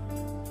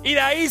 Y de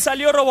ahí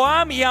salió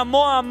Roboam y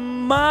amó a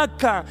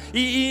Maaca.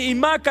 Y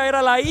Maaca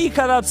era la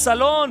hija de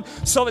Absalón.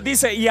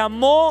 Dice, y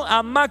amó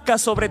a Maaca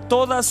sobre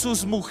todas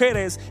sus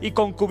mujeres y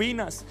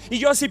concubinas. Y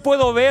yo así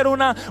puedo ver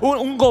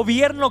un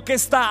gobierno que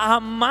está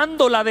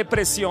amando la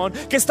depresión,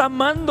 que está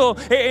amando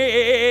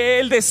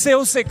el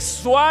deseo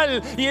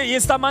sexual, y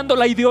está amando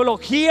la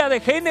ideología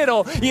de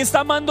género, y está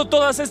amando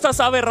todas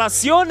estas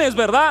aberraciones,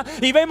 ¿verdad?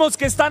 Y vemos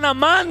que están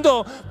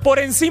amando por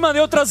encima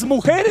de otras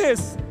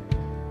mujeres,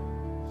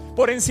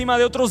 por encima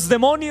de otros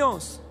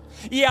demonios,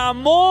 y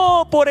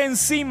amó por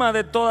encima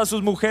de todas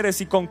sus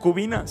mujeres y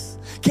concubinas.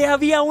 Que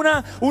había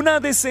una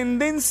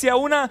descendencia,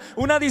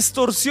 una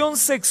distorsión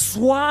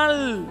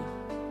sexual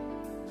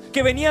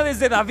que venía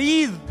desde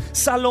David.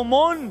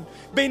 Salomón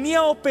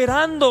venía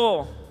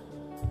operando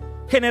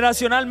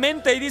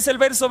generacionalmente. Y dice el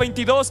verso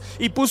 22: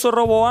 y puso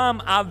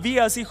Roboam a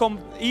Abías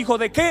hijo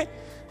de ¿qué?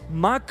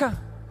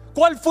 Maaca.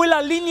 ¿Cuál fue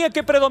la línea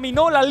que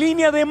predominó? La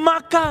línea de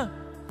Maaca.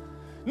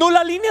 No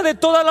la línea de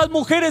todas las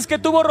mujeres que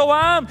tuvo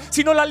Roboam,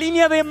 sino la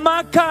línea de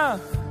Maaca.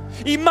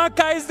 Y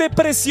Maaca es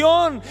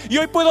depresión. Y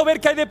hoy puedo ver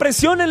que hay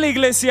depresión en la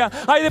iglesia,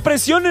 hay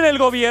depresión en el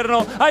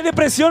gobierno, hay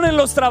depresión en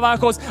los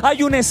trabajos,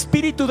 hay un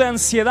espíritu de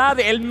ansiedad.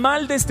 El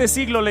mal de este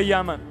siglo le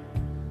llaman,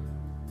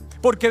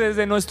 porque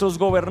desde nuestros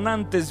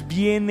gobernantes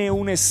viene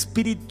un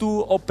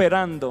espíritu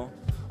operando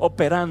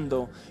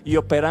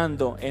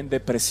en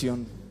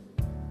depresión.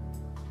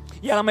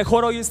 Y a lo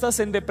mejor hoy estás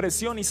en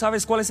depresión y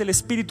sabes cuál es el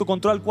espíritu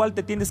contra el cual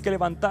te tienes que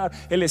levantar: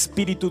 el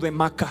espíritu de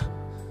Maaca.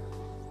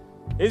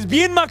 Es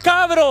bien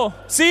macabro,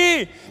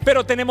 sí,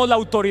 pero tenemos la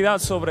autoridad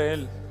sobre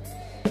él.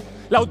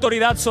 La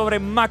autoridad sobre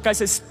Maaca,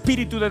 ese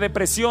espíritu de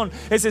depresión,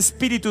 ese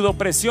espíritu de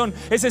opresión,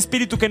 ese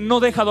espíritu que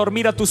no deja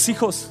dormir a tus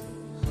hijos.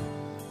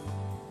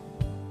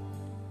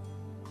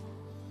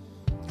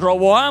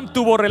 Roboam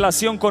tuvo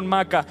relación con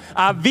Maaca.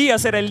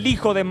 Abías era el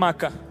hijo de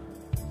Maaca.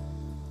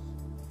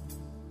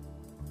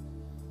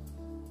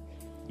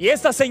 Y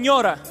esta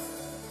señora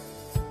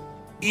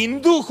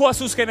indujo a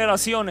sus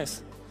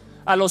generaciones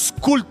a los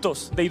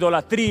cultos de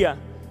idolatría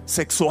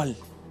sexual.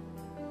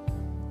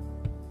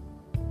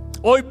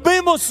 Hoy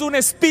vemos un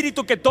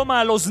espíritu que toma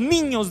a los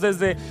niños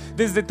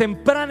desde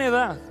temprana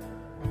edad.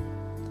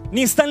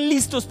 Ni están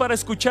listos para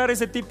escuchar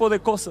ese tipo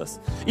de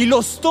cosas, y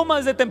los toma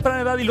desde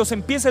temprana edad y los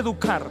empieza a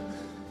educar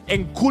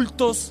en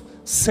cultos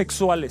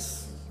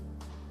sexuales.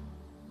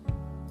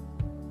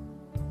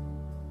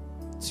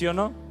 ¿Sí o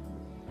no?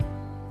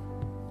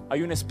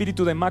 Hay un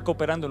espíritu de Maaca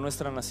operando en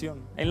nuestra nación,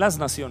 en las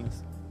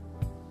naciones.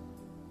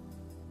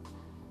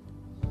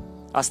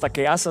 Hasta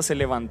que Asa se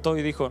levantó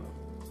y dijo: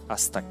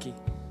 hasta aquí.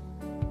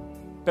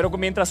 Pero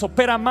mientras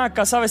opera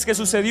Maaca, ¿sabes qué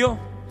sucedió?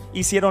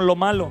 Hicieron lo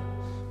malo.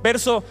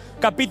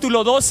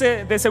 Capítulo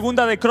 12 de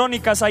Segunda de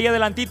Crónicas, ahí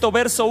adelantito,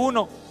 verso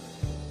 1.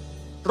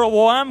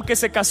 Roboam, que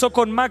se casó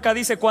con Maaca,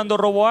 dice: cuando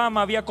Roboam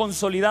había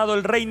consolidado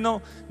el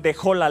reino,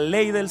 dejó la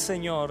ley del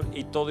Señor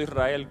y todo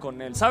Israel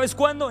con él. ¿Sabes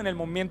cuándo? En el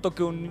momento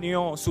que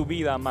unió su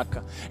vida a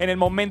Maaca, en el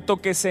momento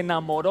que se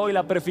enamoró y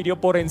la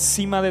prefirió por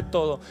encima de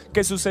todo.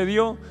 ¿Qué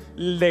sucedió?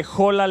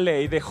 Dejó la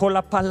ley, dejó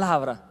la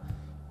palabra,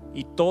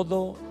 y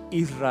todo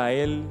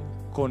Israel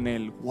con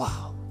él.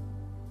 Wow.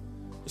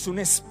 Es un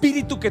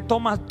espíritu que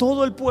toma a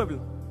todo el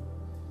pueblo.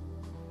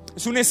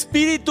 Es un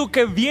espíritu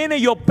que viene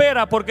y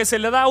opera porque se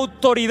le da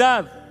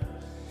autoridad.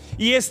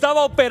 Y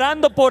estaba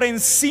operando por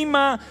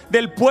encima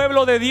del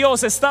pueblo de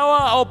Dios.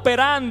 Estaba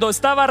operando,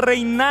 estaba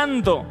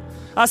reinando,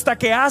 hasta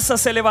que Asa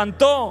se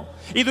levantó.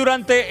 Y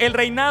durante el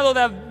reinado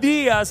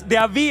de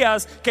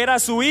Abías, que era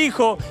su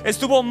hijo,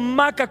 estuvo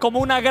Maaca como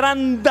una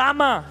gran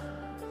dama.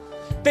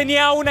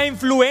 Tenía una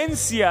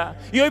influencia.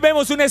 Y hoy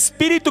vemos un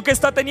espíritu que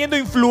está teniendo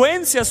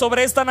influencia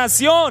sobre esta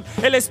nación,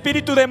 el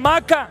espíritu de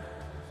Maaca.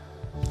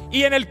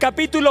 Y en el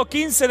capítulo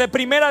 15 de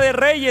Primera de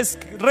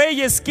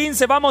Reyes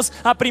 15, vamos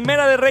a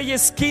Primera de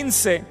Reyes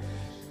 15,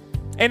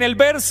 en el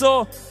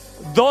verso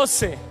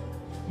 12,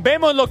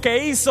 vemos lo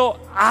que hizo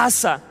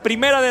Asa.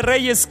 Primera de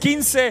Reyes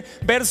 15,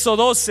 verso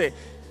 12.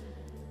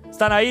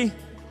 ¿Están ahí?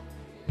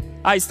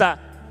 Ahí está.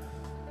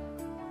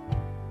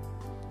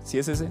 ¿Sí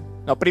es ese?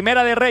 No,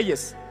 Primera de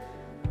Reyes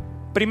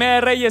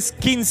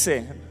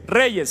 15,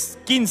 Reyes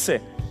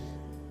 15.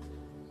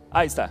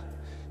 Ahí está.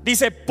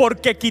 Dice: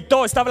 porque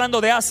quitó, está hablando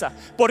de Asa,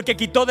 porque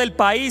quitó del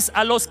país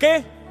a los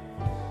que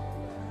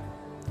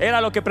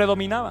era lo que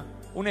predominaba,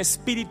 un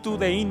espíritu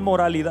de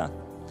inmoralidad.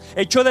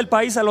 Echó del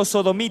país a los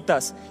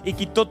sodomitas y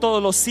quitó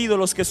todos los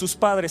ídolos que sus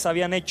padres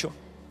habían hecho,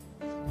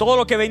 todo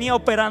lo que venía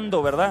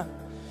operando, ¿verdad?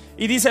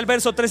 Y dice el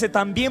verso 13: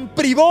 también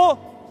privó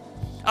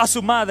a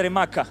su madre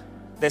Maaca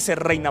de ser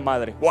reina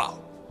madre.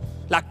 Wow.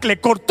 Le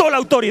cortó la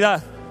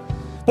autoridad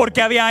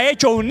porque había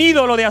hecho un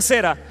ídolo de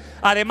acera.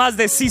 Además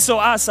deshizo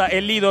Asa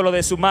el ídolo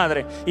de su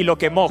madre y lo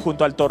quemó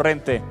junto al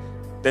torrente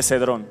de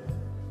Cedrón.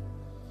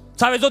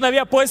 ¿Sabes dónde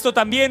había puesto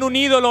también un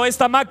ídolo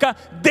esta Maaca?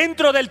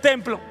 Dentro del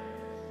templo.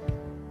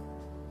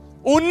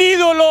 Un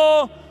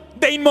ídolo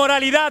de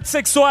inmoralidad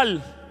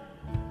sexual,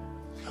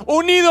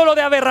 un ídolo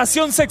de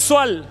aberración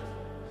sexual.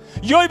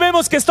 Y hoy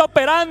vemos que está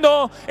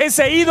operando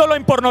ese ídolo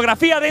en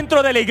pornografía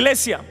dentro de la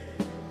iglesia.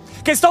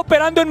 que está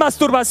operando en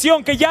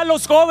masturbación, que ya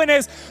los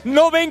jóvenes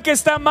no ven que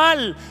está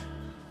mal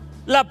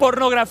la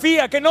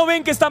pornografía, que no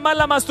ven que está mal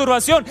la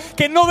masturbación,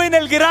 que no ven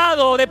el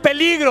grado de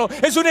peligro.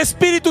 Es un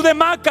espíritu de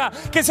Maaca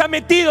que se ha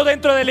metido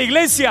dentro de la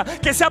iglesia,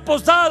 que se ha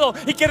posado,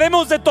 y que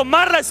debemos de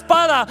tomar la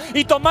espada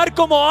y tomar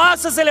como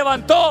Asa se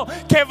levantó,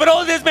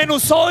 quebró,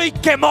 desmenuzó y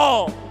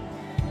quemó.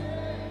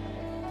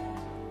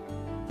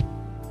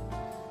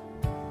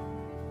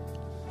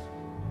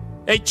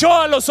 Echó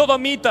a los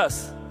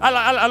sodomitas,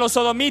 a los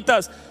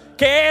sodomitas.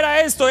 ¿Qué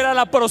era esto? Era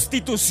la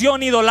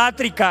prostitución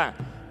idolátrica.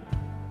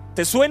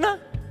 ¿Te suena?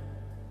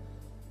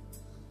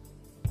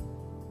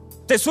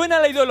 ¿Te suena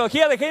la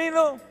ideología de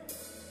género?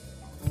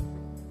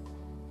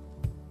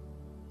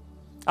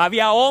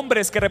 Había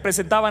hombres que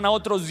representaban a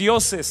otros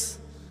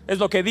dioses. Es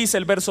lo que dice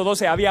el verso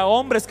 12. Había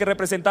hombres que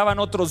representaban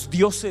otros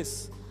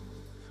dioses.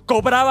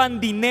 Cobraban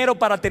dinero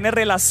para tener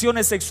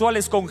relaciones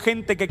sexuales con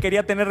gente que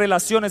quería tener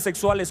relaciones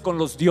sexuales con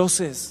los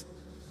dioses.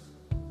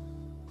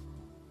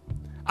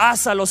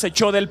 Asa los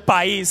echó del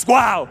país.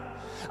 ¡Wow!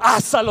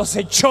 Asa los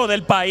echó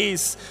del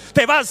país.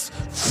 Te vas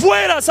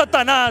fuera,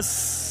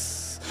 Satanás.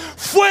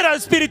 Fuera,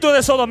 espíritu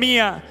de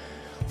sodomía.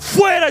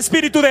 Fuera,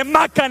 espíritu de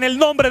Maaca, en el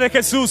nombre de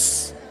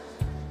Jesús.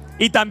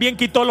 Y también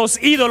quitó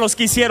los ídolos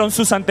que hicieron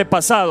sus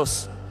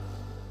antepasados.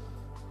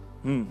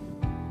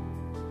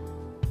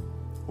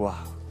 Wow.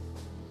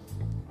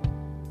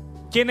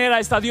 ¿Quién era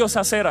esta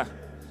diosa Cera?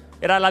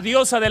 Era la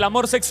diosa del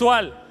amor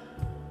sexual.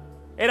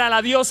 Era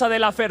la diosa de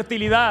la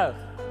fertilidad.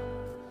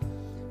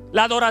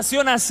 La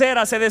adoración a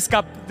Cera se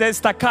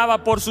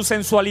destacaba por su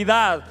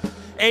sensualidad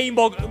e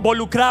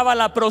involucraba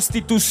la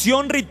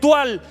prostitución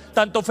ritual,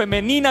 tanto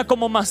femenina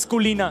como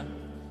masculina.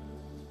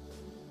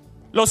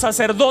 Los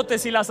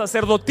sacerdotes y las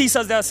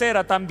sacerdotisas de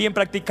Cera también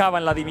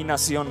practicaban la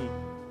adivinación.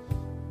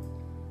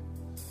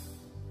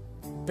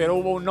 Pero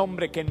hubo un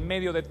hombre que en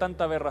medio de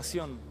tanta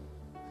aberración,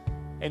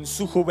 en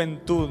su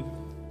juventud,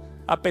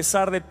 a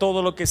pesar de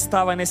todo lo que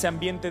estaba en ese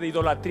ambiente de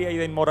idolatría y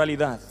de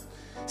inmoralidad,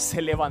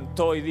 se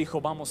levantó y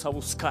dijo: vamos a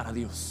buscar a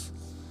Dios.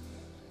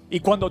 Y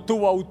cuando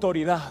tuvo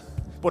autoridad,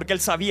 porque él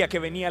sabía que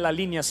venía la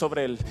línea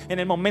sobre él, en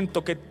el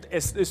momento que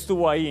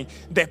estuvo ahí,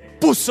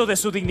 depuso de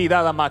su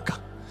dignidad a Maaca.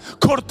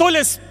 Cortó el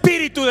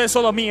espíritu de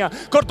sodomía,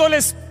 cortó el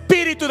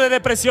espíritu de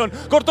depresión,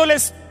 cortó el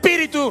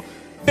espíritu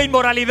de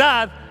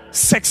inmoralidad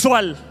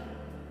sexual.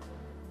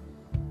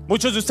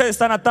 Muchos de ustedes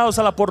están atados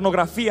a la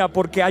pornografía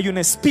porque hay un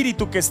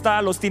espíritu que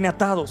los tiene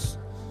atados.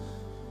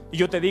 Y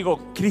yo te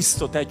digo,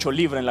 Cristo te ha hecho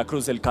libre en la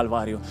cruz del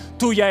Calvario.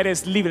 Tú ya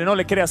eres libre, no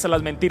le creas a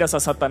las mentiras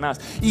a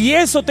Satanás. Y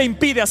eso te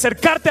impide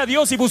acercarte a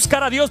Dios y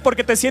buscar a Dios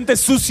porque te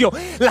sientes sucio.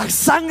 La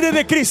sangre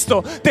de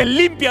Cristo te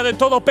limpia de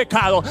todo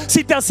pecado.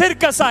 Si te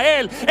acercas a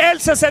Él, Él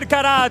se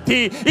acercará a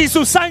ti y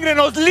su sangre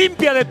nos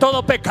limpia de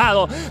todo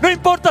pecado. No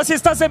importa si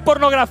estás en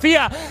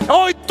pornografía,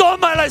 hoy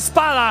toma la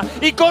espada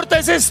y corta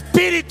ese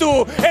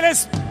espíritu, el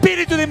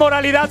espíritu de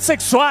inmoralidad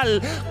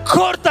sexual.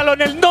 Córtalo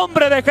en el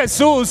nombre de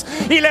Jesús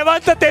y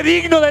levántate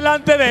digno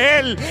delante de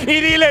Él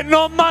y dile: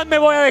 no más me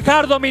voy a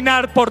dejar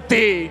dominar por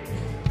ti.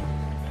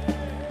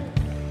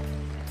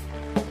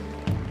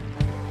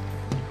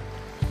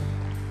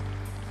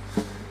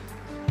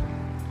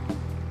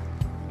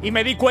 Y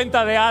me di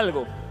cuenta de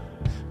algo.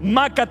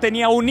 Maaca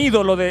tenía un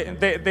ídolo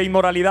de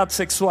inmoralidad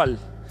sexual.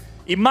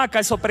 Y Maaca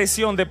es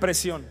opresión,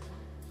 depresión.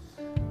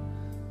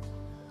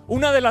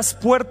 Una de las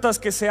puertas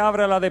que se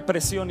abre a la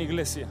depresión,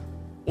 iglesia,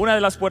 una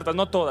de las puertas,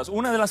 no todas,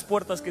 una de las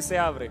puertas que se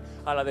abre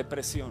a la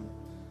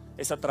depresión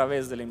es a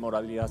través de la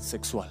inmoralidad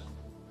sexual.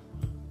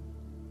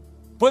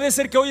 Puede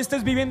ser que hoy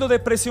estés viviendo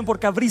depresión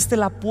porque abriste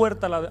la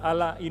puerta a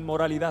la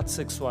inmoralidad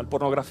sexual.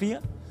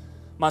 Pornografía,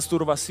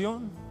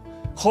 masturbación,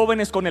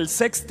 jóvenes con el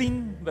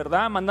sexting,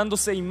 ¿verdad?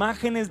 Mandándose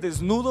imágenes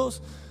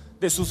desnudos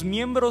de sus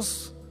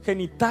miembros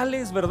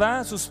genitales,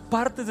 ¿verdad? Sus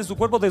partes de su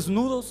cuerpo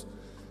desnudos.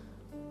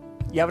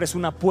 Y abres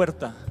una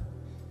puerta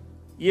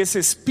y ese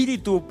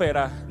espíritu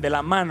opera de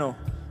la mano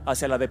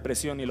hacia la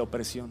depresión y la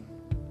opresión.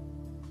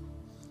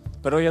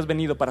 Pero hoy has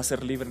venido para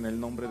ser libre en el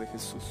nombre de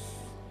Jesús,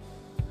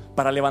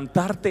 para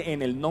levantarte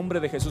en el nombre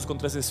de Jesús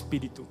contra ese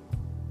espíritu.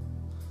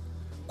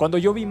 Cuando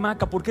yo vi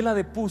Maaca, ¿por qué la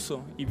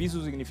depuso? Y vi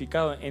su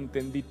significado,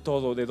 entendí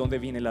todo de dónde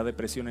viene la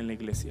depresión en la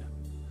iglesia.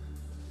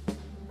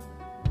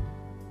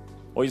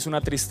 Hoy es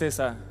una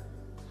tristeza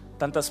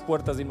tantas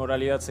puertas de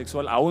inmoralidad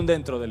sexual aún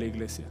dentro de la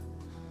iglesia,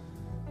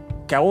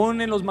 que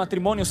aún en los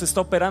matrimonios se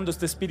está operando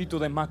este espíritu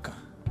de Maaca.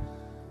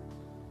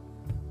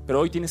 Pero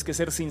hoy tienes que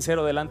ser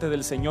sincero delante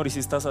del Señor, y si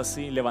estás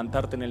así,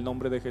 levantarte en el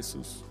nombre de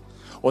Jesús.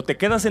 O te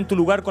quedas en tu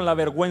lugar con la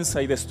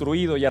vergüenza y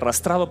destruido y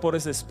arrastrado por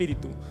ese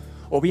espíritu,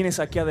 o vienes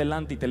aquí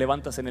adelante y te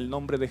levantas en el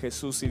nombre de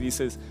Jesús y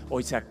dices: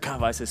 hoy se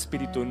acaba ese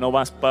espíritu y no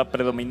vas a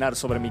predominar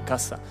sobre mi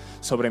casa,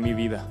 sobre mi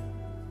vida.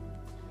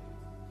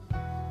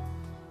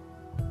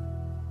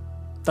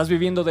 Estás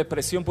viviendo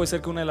depresión, puede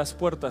ser que una de las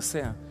puertas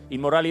sea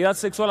inmoralidad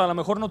sexual, a lo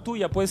mejor no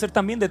tuya, puede ser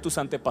también de tus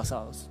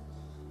antepasados.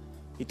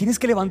 Y tienes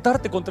que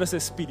levantarte contra ese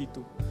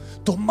espíritu,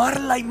 tomar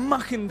la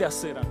imagen de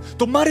acera,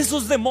 tomar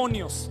esos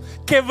demonios,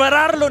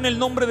 quebrarlo en el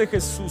nombre de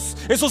Jesús.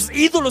 Esos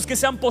ídolos que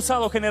se han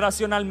posado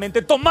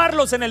generacionalmente,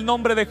 tomarlos en el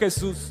nombre de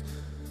Jesús.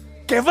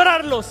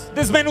 quebrarlos,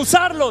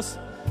 desmenuzarlos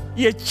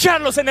y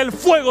echarlos en el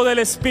fuego del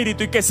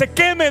Espíritu, y que se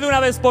queme de una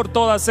vez por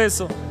todas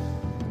eso,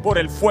 por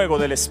el fuego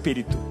del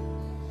Espíritu.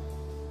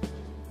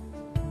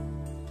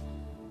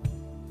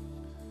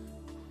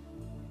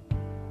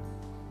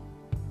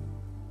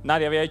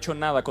 Nadie había hecho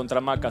nada contra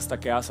Maaca hasta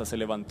que Asa se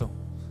levantó.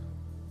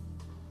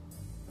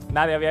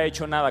 Nadie había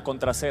hecho nada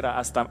contra Sera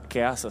hasta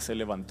que Asa se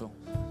levantó.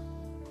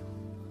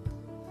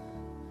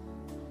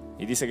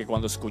 Y dice que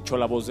cuando escuchó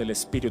la voz del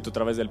Espíritu a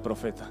través del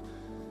profeta,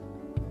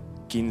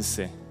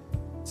 15,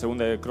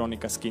 segunda de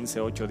Crónicas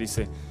 15:8,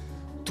 dice: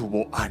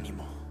 tuvo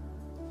ánimo.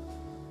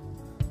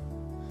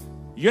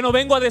 Yo no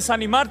vengo a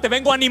desanimarte,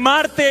 vengo a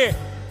animarte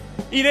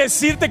y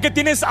decirte que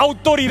tienes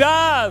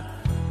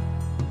autoridad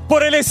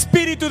por el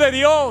Espíritu de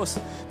Dios.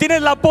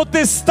 Tienes la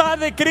potestad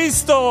de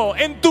Cristo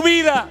en tu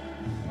vida.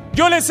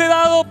 Yo les he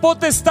dado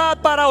potestad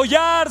para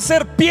hollar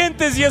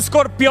serpientes y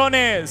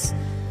escorpiones,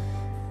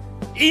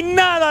 y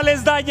nada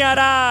les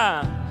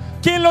dañará.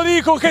 ¿Quién lo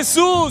dijo?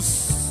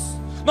 Jesús.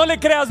 No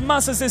le creas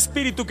más a ese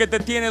espíritu que te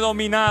tiene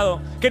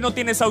dominado, que no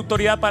tienes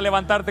autoridad para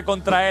levantarte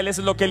contra él. Eso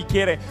es lo que él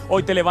quiere.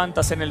 Hoy te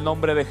levantas en el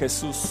nombre de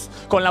Jesús,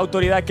 con la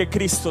autoridad que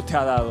Cristo te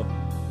ha dado.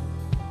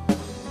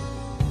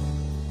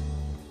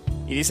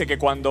 Y dice que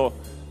cuando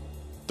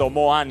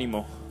tomó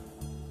ánimo,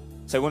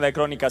 segunda de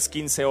Crónicas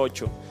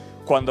 15:8,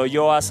 cuando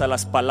oyó Asa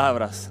las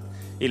palabras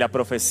y la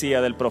profecía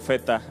del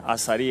profeta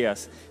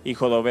Azarías,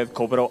 hijo de Obed,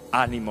 cobró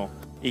ánimo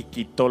y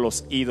quitó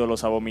los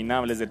ídolos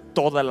abominables de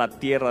toda la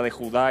tierra de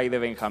Judá y de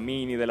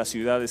Benjamín y de las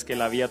ciudades que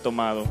él había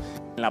tomado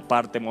en la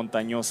parte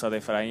montañosa de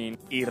Efraín,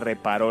 y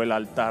reparó el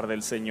altar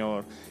del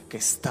Señor que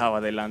estaba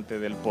delante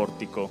del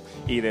pórtico.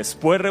 Y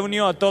después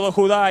reunió a todo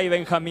Judá y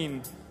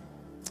Benjamín,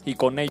 y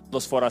con ellos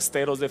los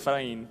forasteros de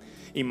Efraín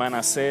y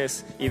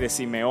Manasés y de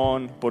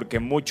Simeón, porque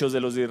muchos de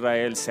los de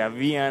Israel se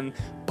habían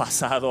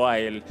pasado a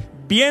él,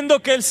 viendo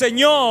que el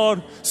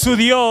Señor su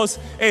Dios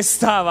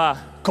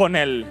estaba con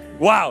él.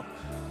 ¡Wow!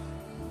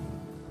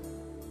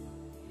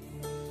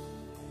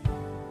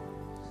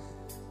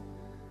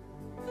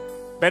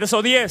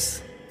 Verso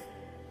 10.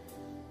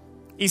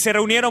 Y se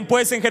reunieron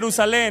pues en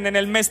Jerusalén en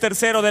el mes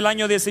tercero del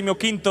año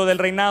 15 del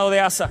reinado de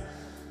Asa,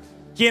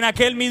 y en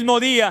aquel mismo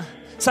día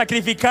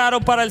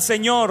sacrificaron para el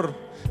Señor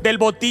del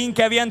botín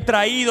que habían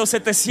traído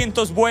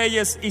 700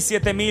 bueyes y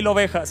 7,000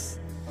 ovejas.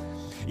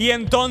 Y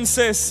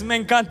entonces, me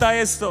encanta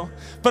esto,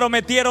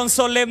 prometieron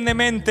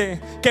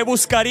solemnemente que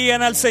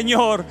buscarían al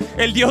Señor,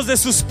 el Dios de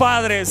sus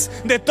padres,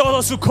 de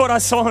todo su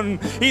corazón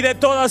y de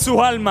toda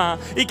su alma,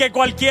 y que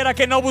cualquiera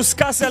que no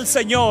buscase al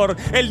Señor,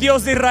 el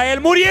Dios de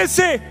Israel,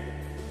 muriese.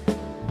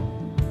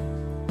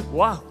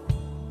 Wow,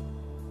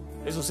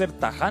 eso es ser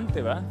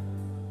tajante, ¿verdad?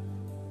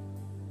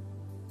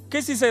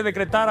 ¿Qué si se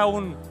decretara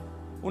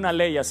una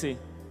ley así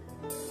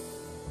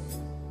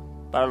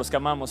para los que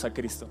amamos a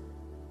Cristo?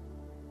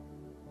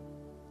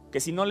 Que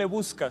si no le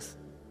buscas,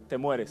 te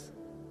mueres.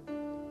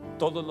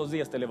 Todos los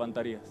días te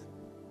levantarías.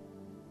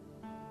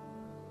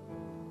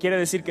 Quiere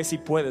decir que sí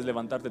puedes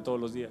levantarte todos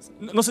los días.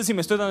 No sé si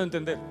me estoy dando a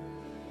entender.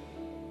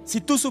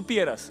 Si tú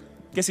supieras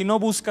que si no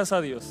buscas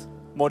a Dios,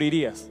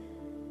 morirías,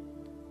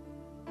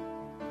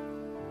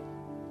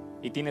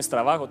 y tienes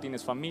trabajo,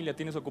 tienes familia,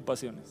 tienes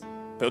ocupaciones,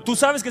 pero tú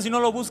sabes que si no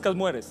lo buscas,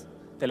 mueres,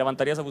 ¿te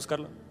levantarías a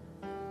buscarlo?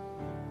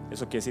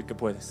 Eso quiere decir que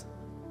puedes.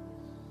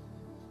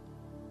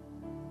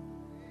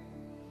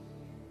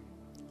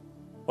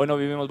 Hoy no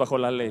vivimos bajo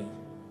la ley,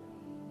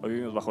 hoy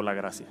vivimos bajo la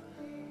gracia.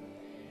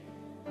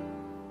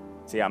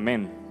 Sí,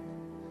 amén.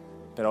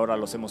 Pero ahora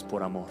lo hacemos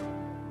por amor.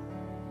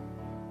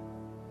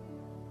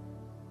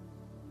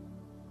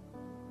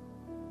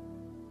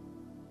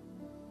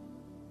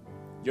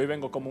 Yo hoy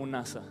vengo como un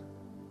asa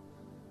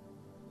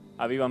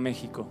a Viva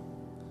México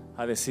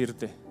a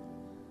decirte: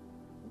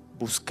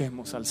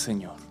 busquemos al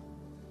Señor.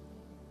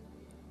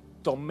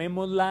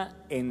 Tomémosla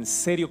en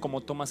serio,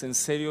 como tomas en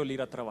serio el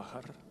ir a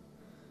trabajar,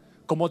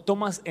 como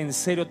tomas en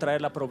serio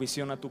traer la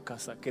provisión a tu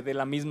casa, que de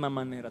la misma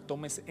manera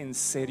tomes en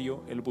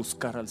serio el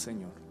buscar al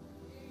Señor.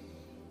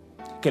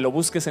 Que lo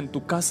busques en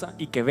tu casa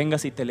y que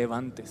vengas y te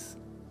levantes.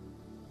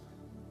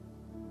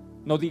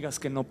 No digas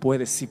que no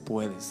puedes, sí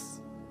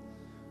puedes.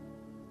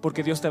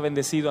 Porque Dios te ha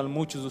bendecido a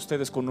muchos de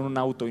ustedes con un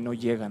auto y no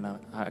llegan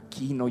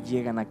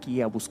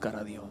aquí a buscar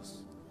a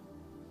Dios.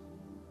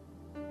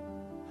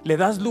 Le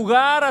das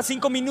lugar a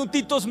 5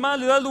 minutitos más,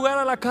 le das lugar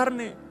a la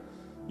carne.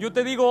 Yo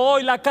te digo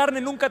hoy, la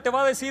carne nunca te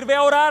va a decir ve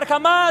a orar,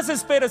 jamás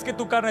esperes que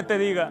tu carne te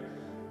diga.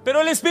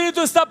 Pero el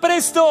Espíritu está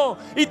presto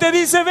y te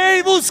dice ve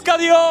y busca a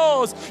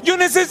Dios. Yo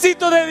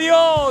necesito de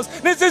Dios,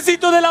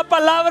 necesito de la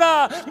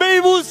palabra, ve y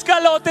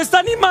búscalo. Te está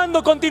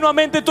animando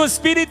continuamente tu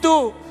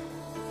espíritu.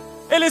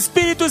 El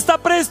espíritu está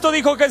presto,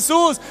 dijo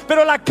Jesús,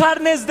 pero la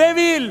carne es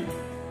débil.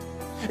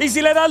 Y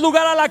si le das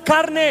lugar a la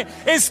carne,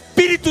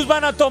 espíritus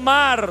van a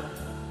tomar.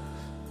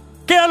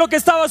 ¿Qué era lo que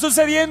estaba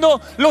sucediendo?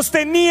 Los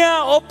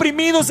tenía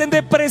oprimidos en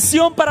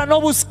depresión para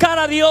no buscar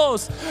a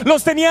Dios.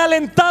 Los tenía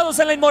alentados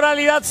en la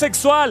inmoralidad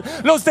sexual.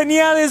 Los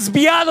tenía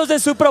desviados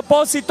de su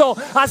propósito,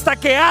 hasta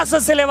que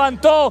Asa se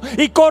levantó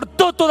y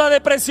cortó toda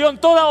depresión,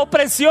 toda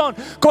opresión.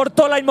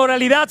 Cortó la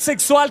inmoralidad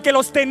sexual que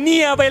los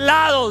tenía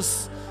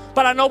velados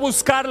para no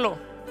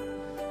buscarlo.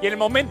 Y en el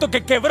momento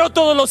que quebró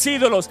todos los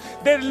ídolos,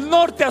 del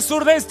norte a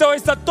sur, de este a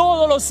oeste,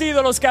 todos los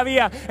ídolos que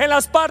había en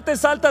las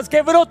partes altas,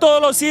 quebró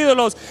todos los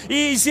ídolos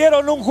y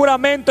hicieron un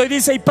juramento. Y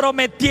dice, y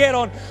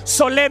prometieron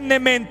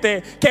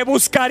solemnemente que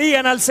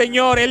buscarían al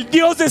Señor, el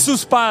Dios de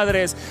sus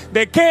padres.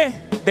 ¿De qué?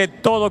 De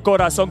todo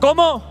corazón.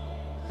 ¿Cómo?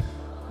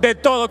 De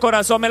todo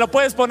corazón. ¿Me lo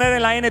puedes poner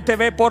en la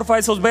NTV, porfa,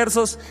 esos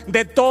versos?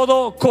 De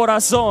todo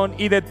corazón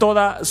y de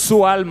toda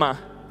su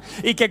alma.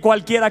 Y que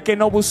cualquiera que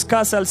no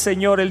buscase al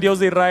Señor, el Dios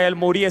de Israel,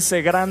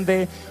 muriese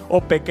grande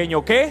o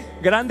pequeño. ¿Qué?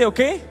 ¿Grande o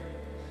qué?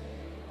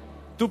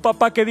 Tu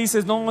papá que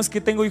dices, no, es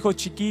que tengo hijos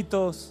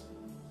chiquitos.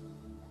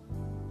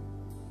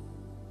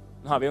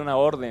 No, había una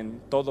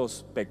orden,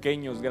 todos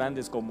pequeños,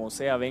 grandes, como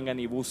sea, vengan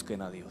y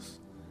busquen a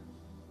Dios.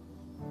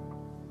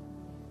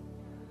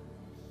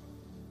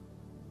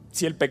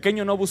 Si el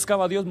pequeño no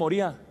buscaba a Dios,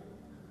 moría.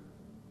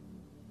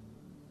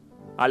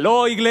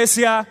 Aló,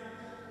 iglesia.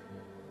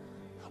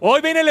 Hoy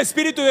viene el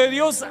Espíritu de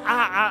Dios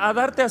a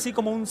darte así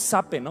como un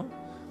zape, ¿no?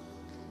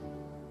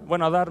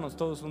 Bueno, a darnos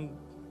todos un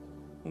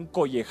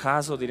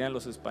collejazo, dirían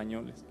los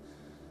españoles.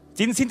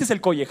 ¿Sientes el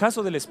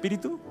collejazo del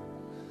Espíritu?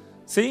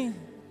 ¿Sí?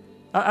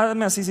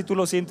 Hazme así si tú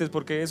lo sientes,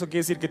 porque eso quiere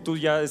decir que tú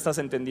ya estás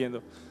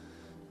entendiendo.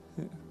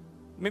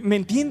 ¿Me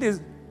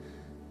entiendes?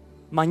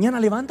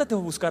 Mañana levántate a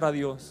buscar a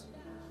Dios.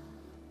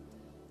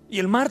 Y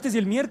el martes y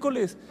el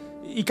miércoles.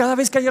 Y cada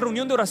vez que haya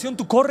reunión de oración,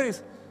 tú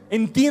corres.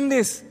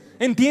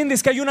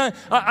 Entiendes que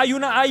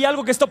hay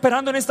algo que está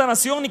operando en esta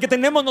nación y que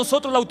tenemos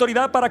nosotros la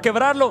autoridad para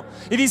quebrarlo.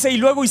 Y dice, y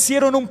luego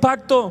hicieron un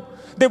pacto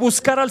de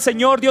buscar al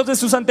Señor, Dios de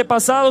sus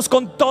antepasados,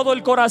 con todo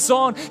el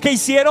corazón. ¿Qué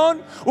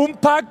hicieron? Un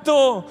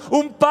pacto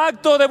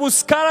de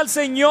buscar al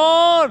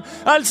Señor,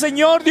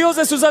 Dios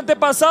de sus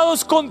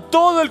antepasados, con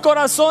todo el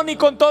corazón y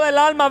con toda el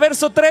alma.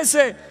 Verso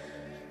 13.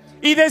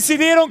 Y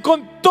decidieron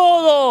con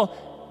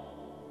todo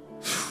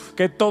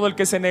que todo el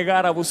que se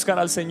negara a buscar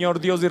al Señor,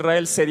 Dios de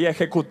Israel, sería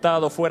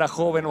ejecutado, fuera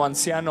joven o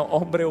anciano,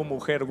 hombre o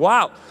mujer.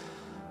 ¡Wow!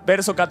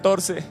 Verso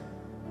 14.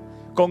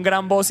 Con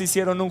gran voz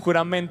hicieron un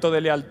juramento de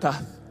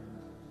lealtad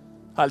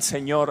al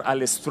Señor,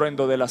 al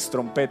estruendo de las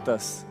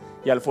trompetas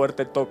y al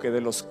fuerte toque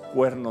de los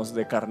cuernos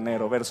de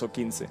carnero. Verso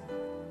 15.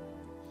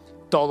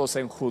 Todos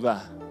en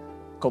Judá,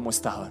 ¿cómo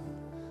estaban?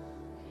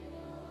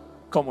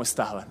 ¿Cómo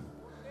estaban?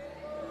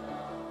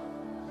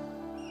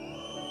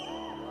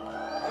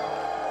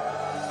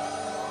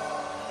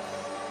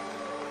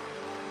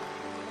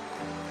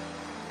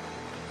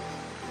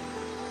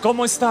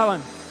 ¿Cómo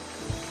estaban?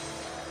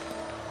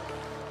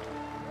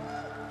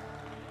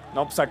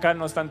 No, pues acá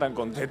no están tan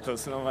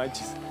contentos, no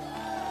manches.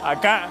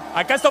 Acá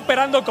está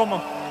operando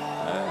como.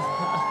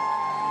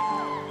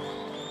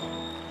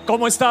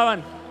 ¿Cómo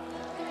estaban?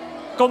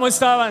 ¿Cómo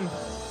estaban?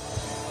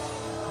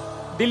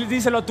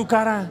 Díselo a tu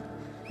cara.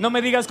 No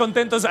me digas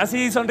contentos,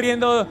 así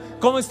sonriendo.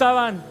 ¿Cómo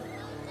estaban?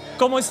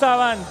 ¿Cómo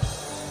estaban?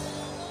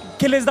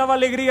 ¿Qué les daba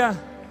alegría?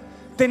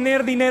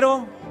 ¿Tener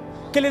dinero?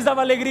 ¿Qué les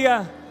daba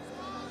alegría?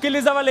 ¿Qué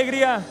les daba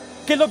alegría?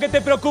 ¿Qué es lo que te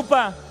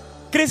preocupa?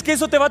 ¿Crees que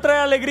eso te va a traer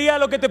alegría?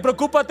 Lo que te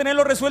preocupa,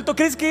 tenerlo resuelto.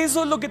 ¿Crees que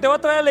eso es lo que te va a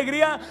traer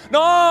alegría?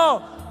 No,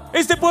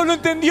 este pueblo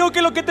entendió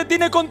que lo que te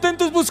tiene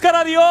contento es buscar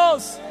a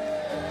Dios.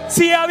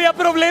 Sí había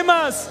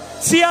problemas,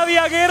 sí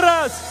había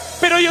guerras,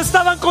 pero ellos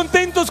estaban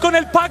contentos con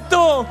el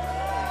pacto.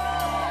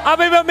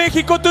 Aveva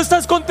México, tú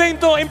estás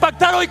contento en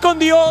pactar hoy con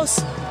Dios.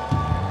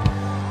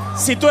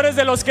 Si tú eres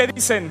de los que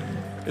dicen,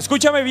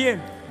 escúchame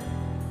bien,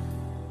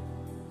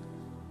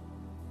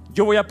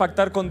 yo voy a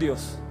pactar con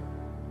Dios.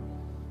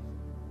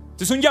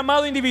 Es un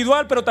llamado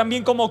individual, pero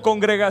también como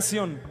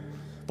congregación,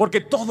 porque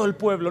todo el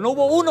pueblo, no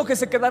hubo uno que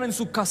se quedara en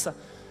su casa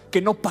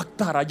que no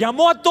pactara.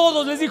 Llamó a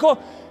todos, les dijo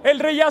el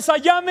rey Asa,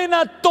 llamen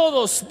a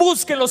todos,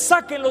 búsquenlos,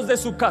 sáquenlos de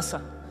su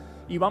casa,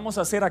 y vamos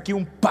a hacer aquí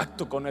un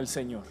pacto con el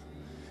Señor,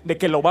 de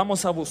que lo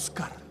vamos a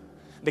buscar,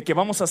 de que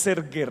vamos a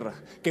hacer guerra,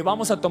 que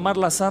vamos a tomar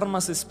las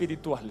armas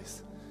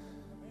espirituales.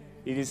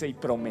 Y dice, y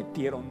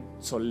prometieron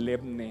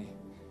solemnemente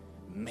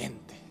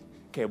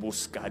que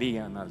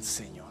buscarían al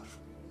Señor.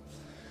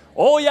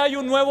 Hoy hay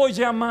un nuevo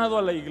llamado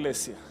a la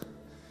iglesia.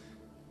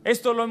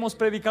 Esto lo hemos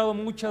predicado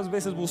muchas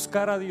veces,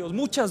 buscar a Dios,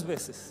 muchas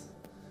veces.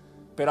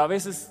 Pero a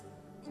veces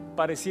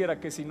pareciera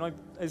que si no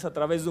es a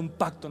través de un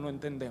pacto no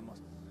entendemos.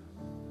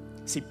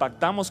 Si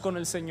pactamos con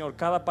el Señor,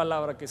 cada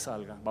palabra que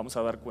salga vamos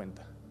a dar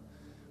cuenta.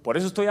 Por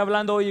eso estoy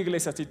hablando hoy,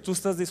 iglesia. Si tú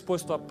estás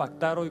dispuesto a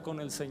pactar hoy con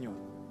el Señor,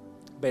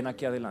 ven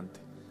aquí adelante.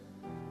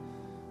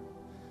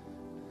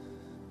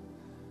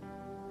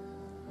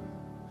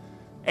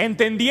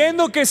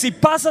 Entendiendo que si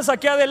pasas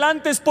aquí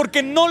adelante es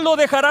porque no lo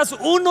dejarás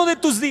uno de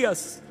tus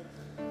días.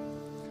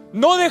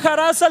 No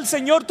dejarás al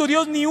Señor tu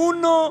Dios ni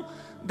uno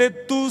de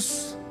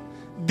tus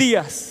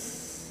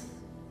días.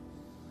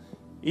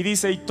 Y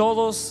dice, y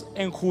todos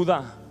en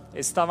Judá,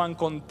 estaban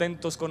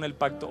contentos con el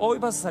pacto. Hoy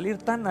vas a salir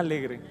tan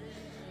alegre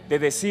de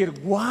decir: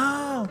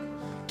 wow,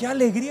 qué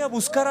alegría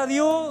buscar a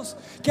Dios,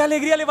 qué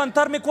alegría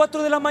levantarme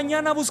 4 de la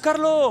mañana a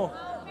buscarlo.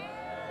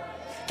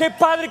 Qué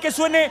padre que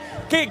suene,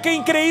 qué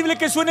increíble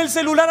que suene el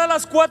celular a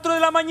las 4 de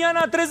la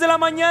mañana, 3 de la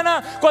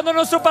mañana, cuando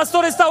nuestro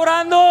pastor está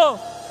orando.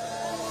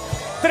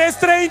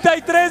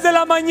 3:33 de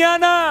la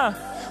mañana.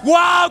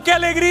 ¡Wow! ¡Qué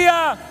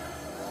alegría!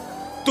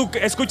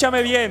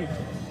 Escúchame bien,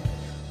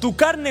 tu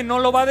carne no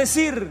lo va a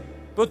decir,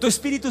 pero tu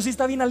espíritu sí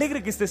está bien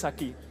alegre que estés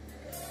aquí.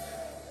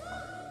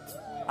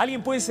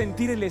 ¿Alguien puede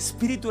sentir el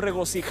espíritu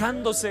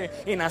regocijándose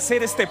en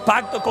hacer este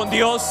pacto con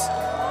Dios?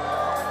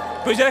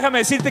 Pues ya déjame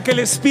decirte que el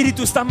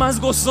espíritu está más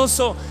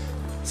gozoso.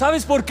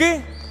 ¿Sabes por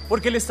qué?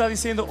 Porque Él está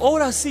diciendo: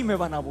 ahora sí me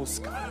van a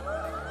buscar,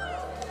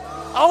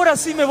 ahora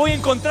sí me voy a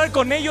encontrar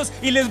con ellos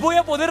y les voy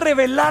a poder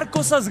revelar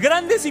cosas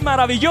grandes y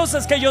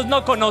maravillosas que ellos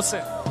no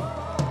conocen.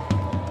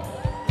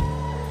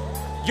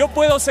 Yo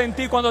puedo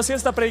sentir, cuando hacía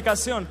esta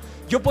predicación,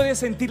 yo podía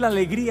sentir la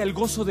alegría, el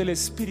gozo del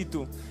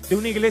espíritu de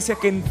una iglesia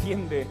que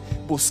entiende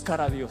buscar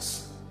a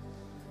Dios.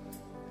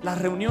 Las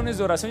reuniones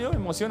de oración, yo me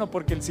emociono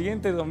porque el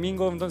siguiente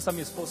domingo, ¿dónde está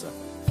mi esposa?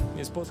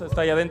 Mi esposa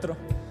está allá adentro.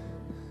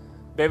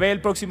 Bebé,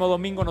 el próximo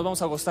domingo nos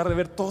vamos a gustar de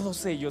ver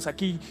todos ellos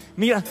aquí.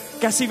 Mira,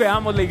 casi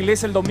veamos la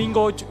iglesia el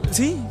domingo 8.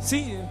 Sí,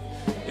 sí.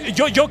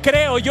 Yo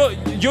creo,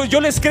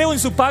 yo les creo en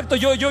su pacto,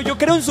 yo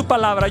creo en su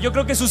palabra. Yo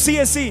creo que su sí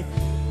es sí.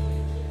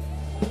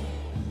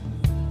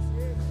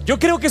 Yo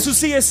creo que su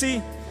sí es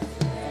sí.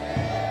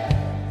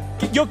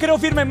 Yo creo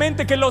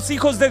firmemente que los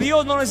hijos de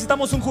Dios no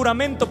necesitamos un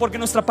juramento, porque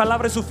nuestra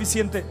palabra es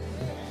suficiente.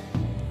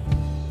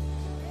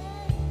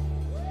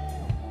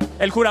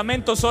 El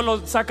juramento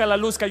solo saca a la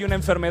luz que hay una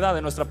enfermedad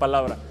en nuestra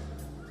palabra.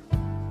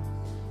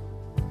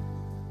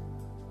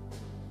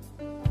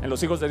 En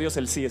los hijos de Dios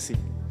el sí es sí,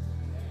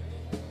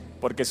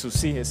 porque su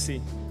sí es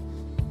sí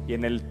y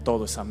en Él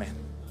todo es amén.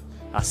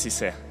 Así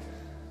sea.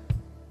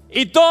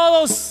 Y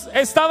todos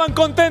estaban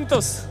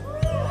contentos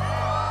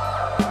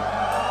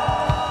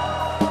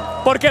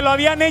porque lo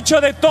habían hecho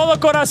de todo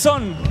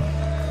corazón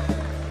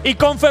y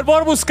con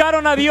fervor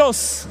buscaron a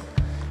Dios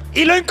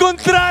y lo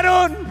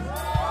encontraron.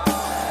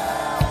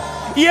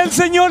 Y el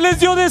Señor les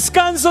dio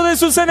descanso de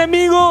sus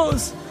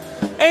enemigos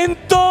en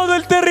todo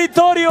el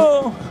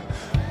territorio.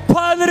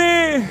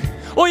 Padre,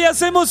 hoy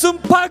hacemos un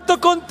pacto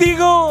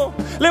contigo.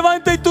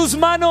 Levanta tus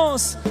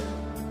manos.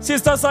 Si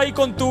estás ahí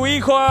con tu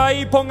hijo,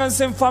 ahí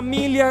pónganse en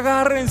familia,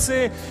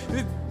 agárrense.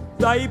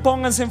 Ahí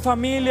pónganse en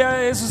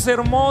familia, eso es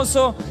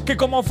hermoso, que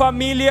como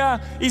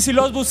familia, y si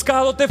lo has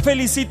buscado, te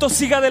felicito,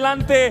 siga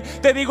adelante.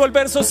 Te digo el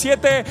verso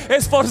 7,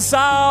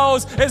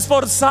 esforzaos,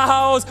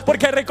 esforzaos,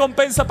 porque hay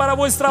recompensa para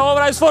vuestra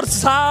obra.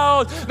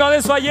 Esforzaos, no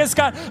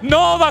desfallezcan,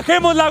 no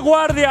bajemos la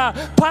guardia.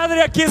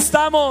 Padre, aquí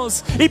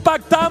estamos y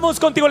pactamos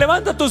contigo.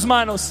 Levanta tus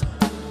manos,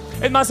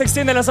 es más,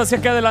 extiéndelas hacia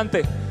aquí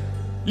adelante.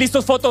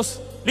 ¿Listos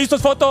fotos?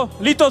 ¿Listos foto?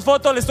 ¿Listos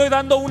foto? Le estoy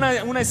dando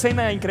una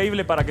escena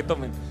increíble para que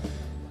tomen.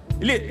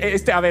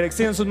 A ver,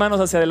 extienden sus manos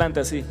hacia adelante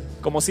así,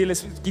 como si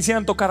les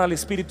quisieran tocar al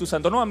Espíritu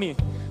Santo, no a mí,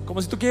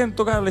 como si tú quieran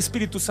tocar al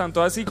Espíritu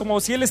Santo, así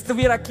como si Él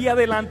estuviera aquí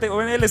adelante, o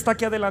Él está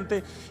aquí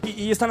adelante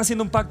y están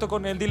haciendo un pacto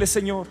con Él. Dile: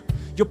 Señor,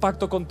 yo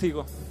pacto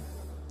contigo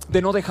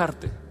de no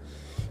dejarte.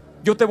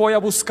 Yo te voy a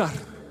buscar.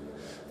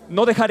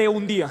 No dejaré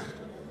un día,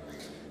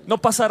 no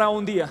pasará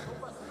un día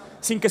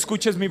sin que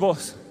escuches mi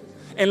voz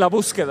en la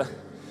búsqueda.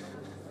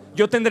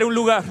 Yo tendré un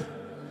lugar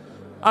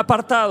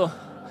apartado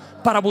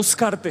para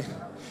buscarte.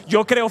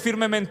 Yo creo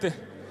firmemente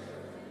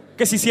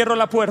que si cierro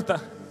la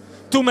puerta,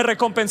 tú me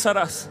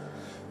recompensarás.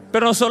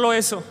 Pero no solo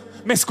eso,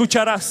 me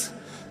escucharás.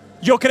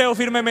 Yo creo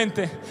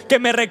firmemente que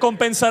me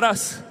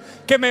recompensarás,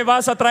 que me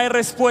vas a traer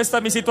respuesta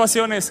a mis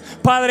situaciones.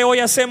 Padre, hoy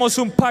hacemos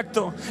un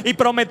pacto y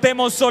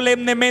prometemos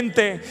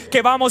solemnemente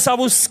que vamos a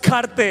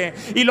buscarte,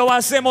 y lo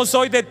hacemos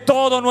hoy de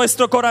todo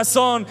nuestro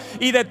corazón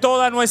y de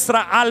toda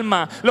nuestra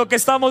alma. Lo que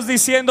estamos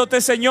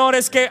diciéndote, Señor,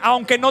 es que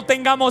aunque no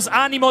tengamos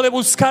ánimo de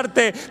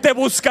buscarte, te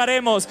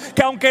buscaremos.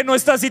 Que aunque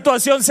nuestra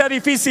situación sea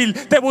difícil,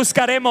 te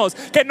buscaremos.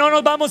 Que no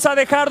nos vamos a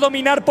dejar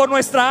dominar por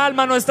nuestra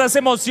alma, nuestras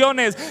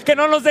emociones. Que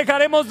no nos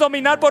dejaremos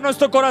dominar por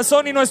nuestro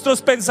corazón y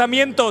nuestros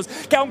pensamientos.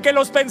 Que aunque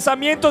los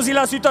pensamientos y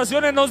las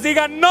situaciones nos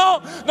digan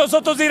no,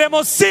 nosotros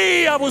diremos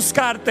sí a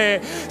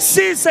buscarte.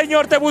 Sí,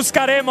 Señor, te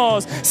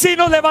buscaremos. Sí,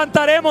 nos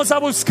levantaremos a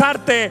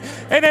buscarte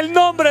en el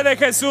nombre de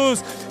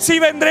Jesús. Sí,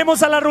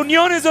 vendremos a las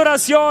reuniones de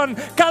oración,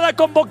 cada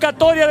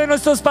convocatoria de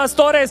nuestros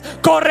pastores.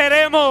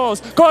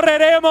 Correremos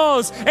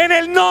en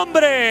el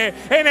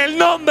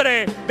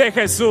nombre de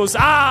Jesús.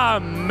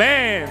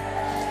 Amén.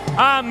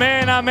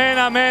 Amén, amén,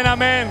 amén,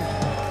 amén.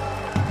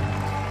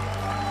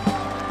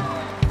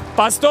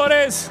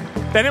 Pastores,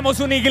 tenemos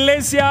una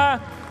iglesia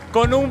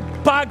con un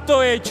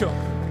pacto hecho.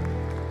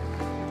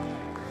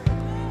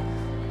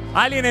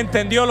 ¿Alguien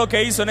entendió lo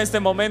que hizo en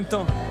este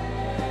momento?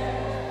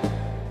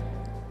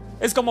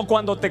 Es como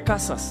cuando te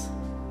casas.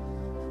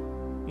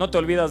 No te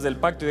olvidas del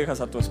pacto y dejas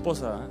a tu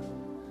esposa.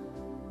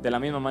 De la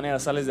misma manera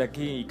sales de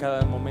aquí y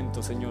cada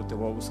momento: Señor, te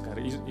voy a buscar.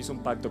 Hice un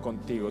pacto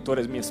contigo, tú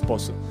eres mi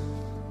esposo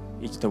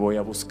y te voy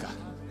a buscar.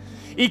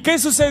 ¿Y qué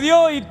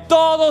sucedió? Y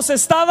todos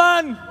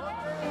estaban.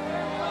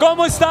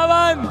 ¿Cómo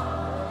estaban?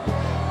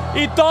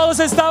 Y todos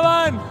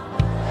estaban.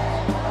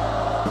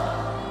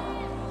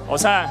 O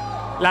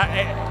sea,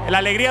 la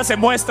alegría se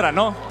muestra,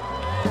 ¿no?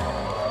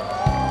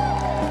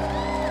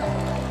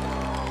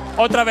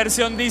 Otra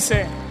versión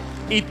dice: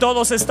 y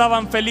todos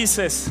estaban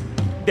felices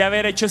de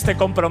haber hecho este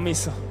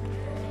compromiso.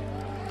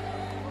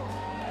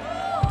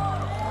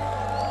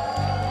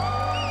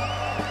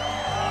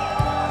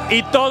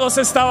 Y todos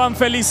estaban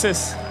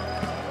felices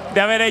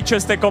de haber hecho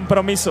este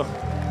compromiso,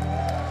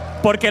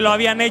 porque lo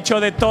habían hecho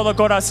de todo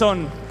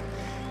corazón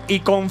y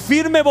con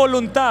firme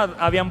voluntad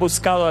habían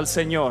buscado al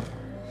Señor,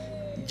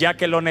 ya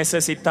que lo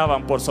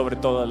necesitaban por sobre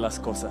todas las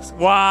cosas.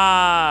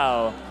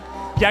 ¡Wow!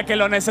 Ya que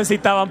lo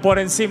necesitaban por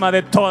encima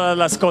de todas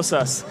las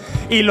cosas,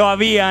 y lo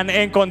habían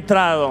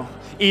encontrado,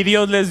 y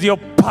Dios les dio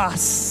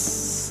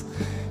paz.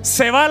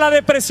 Se va la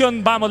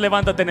depresión. Vamos,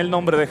 levántate en el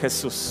nombre de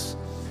Jesús.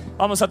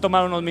 Vamos a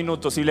tomar unos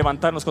minutos y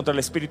levantarnos contra el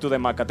espíritu de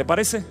Maaca. ¿Te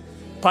parece?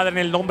 Padre, en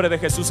el nombre de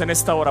Jesús, en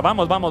esta hora,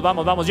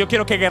 vamos. Yo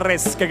quiero que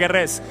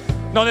guerres.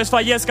 No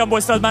desfallezcan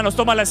vuestras manos.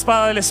 Toma la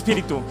espada del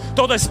Espíritu.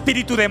 Todo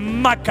espíritu de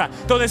Maaca,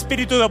 todo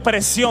espíritu de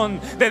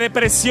opresión, de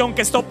depresión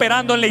que está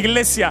operando en la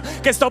iglesia,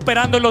 que está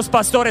operando en los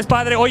pastores,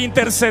 Padre, hoy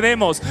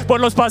intercedemos por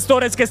los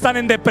pastores que están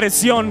en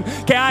depresión,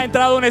 que ha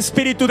entrado un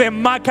espíritu de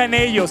Maaca en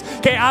ellos,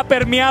 que ha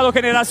permeado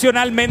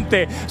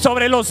generacionalmente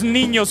sobre los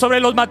niños, sobre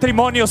los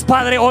matrimonios.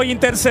 Padre, hoy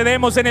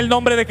intercedemos en el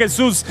nombre de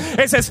Jesús.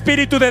 Ese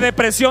espíritu de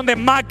depresión de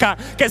Maaca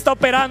que está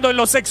operando en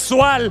lo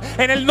sexual,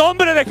 en el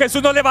nombre de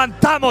Jesús nos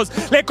levantamos,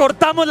 le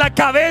cortamos la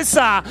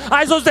cabeza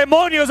a esos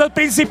demonios, a los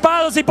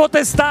principados y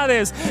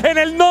potestades, en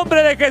el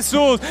nombre de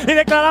Jesús, y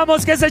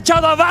declaramos que es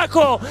echado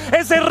abajo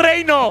ese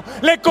reino.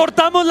 Le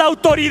cortamos la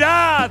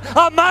autoridad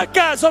a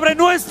Maaca sobre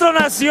nuestra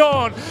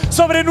nación,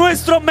 sobre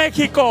nuestro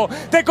México.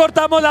 Te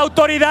cortamos la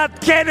autoridad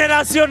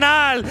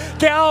generacional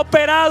que ha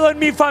operado en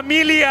mi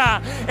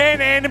familia,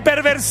 en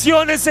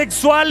perversiones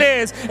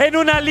sexuales, en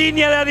una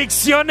línea de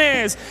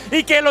adicciones,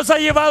 y que los ha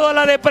llevado a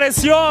la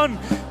depresión,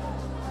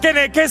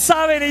 que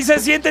saben y se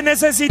sienten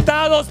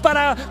necesitados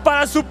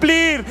para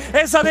suplir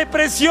esa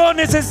depresión.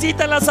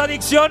 Necesitan las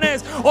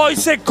adicciones. Hoy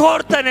se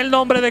corta en el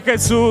nombre de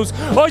Jesús.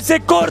 Hoy se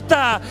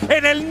corta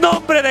en el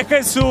nombre de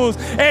Jesús.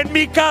 En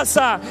mi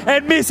casa,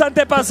 en mis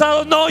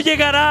antepasados, no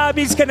llegará a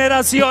mis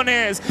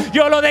generaciones.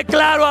 Yo lo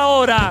declaro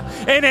ahora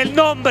en el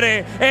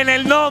nombre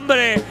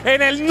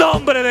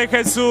de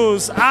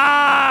Jesús.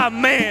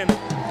 Amén.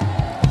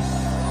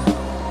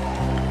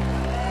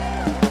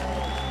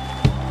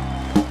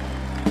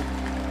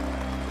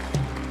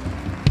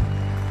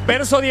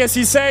 Verso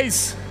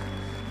 16,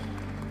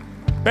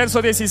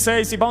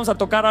 y vamos a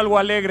tocar algo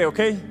alegre, ¿ok?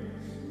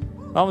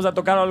 Vamos a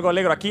tocar algo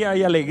alegre. Aquí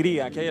hay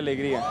alegría.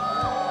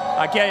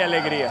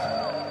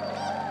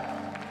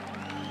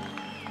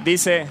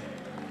 Dice: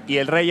 y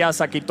el rey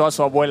Asa quitó a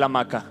su abuela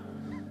Maaca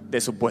de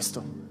su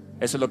puesto.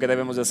 Eso es lo que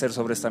debemos de hacer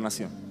sobre esta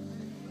nación.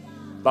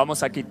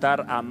 Vamos a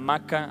quitar a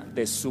Maaca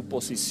de su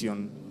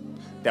posición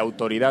de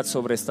autoridad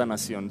sobre esta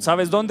nación.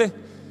 ¿Sabes dónde?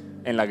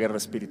 En la guerra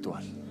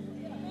espiritual.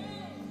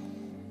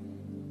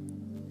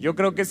 Yo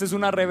creo que esta es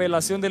una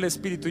revelación del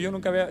Espíritu.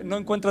 No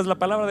encuentras la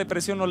palabra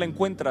depresión, no la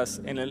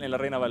encuentras en la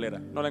Reina Valera,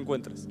 no la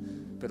encuentras,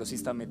 pero sí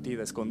está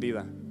metida,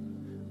 escondida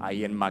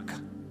ahí en Maaca.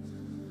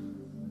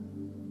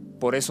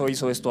 Por eso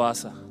hizo esto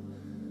Asa.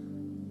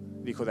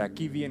 Dijo: de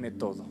aquí viene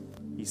todo,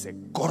 y se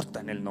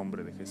corta en el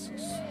nombre de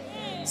Jesús.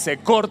 Se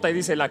corta, y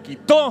dice: la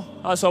quitó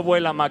a su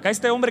abuela Maaca.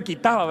 Este hombre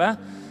quitaba, ¿verdad?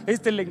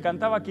 Le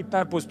encantaba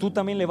quitar. Pues tú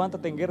también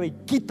levántate en guerra y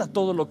quita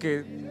todo lo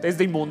que es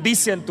de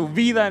inmundicia en tu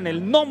vida en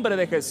el nombre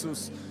de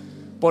Jesús.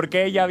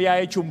 Porque ella había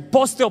hecho un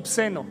poste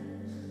obsceno.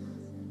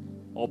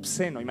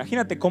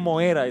 Imagínate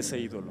cómo era ese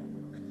ídolo.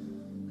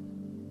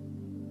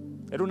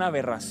 Era una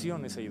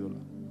aberración ese ídolo.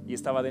 Y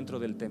estaba dentro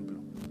del templo,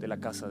 de la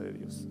casa de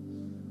Dios.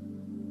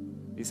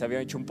 Y se había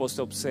hecho un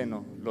poste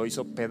obsceno, lo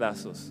hizo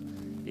pedazos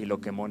y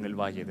lo quemó en el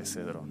valle de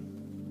Cedrón.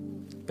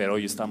 Pero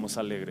hoy estamos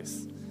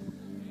alegres,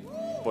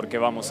 porque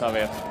vamos a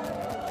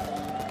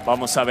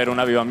ver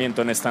un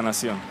avivamiento en esta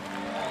nación.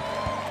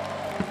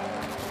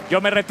 Yo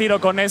me retiro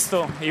con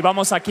esto, y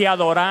vamos aquí a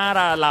adorar,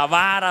 a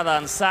alabar, a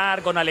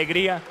danzar con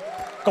alegría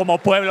como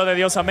pueblo de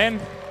Dios. Amén.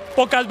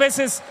 Pocas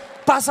veces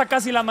pasa,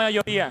 casi la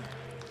mayoría.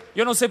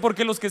 Yo no sé por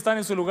qué los que están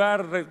en su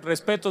lugar,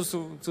 respeto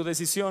su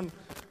decisión,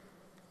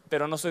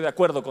 pero no estoy de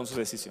acuerdo con su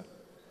decisión.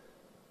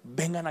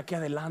 Vengan aquí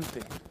adelante.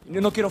 Yo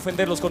no quiero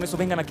ofenderlos con eso.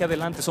 Vengan aquí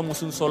adelante,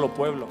 somos un solo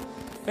pueblo.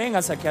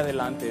 Vénganse aquí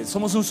adelante,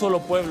 somos un solo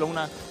pueblo,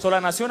 una sola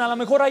nación. A lo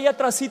mejor ahí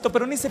atrásito,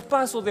 pero en ese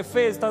paso de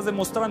fe estás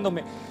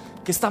demostrándome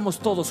que estamos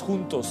todos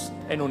juntos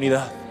en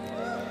unidad.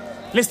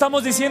 Le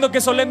estamos diciendo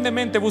que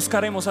solemnemente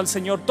buscaremos al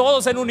Señor,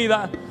 todos en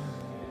unidad.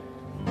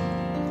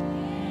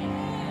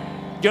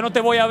 Yo no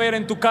te voy a ver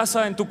en tu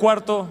casa, en tu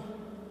cuarto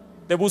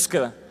de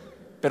búsqueda,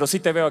 pero sí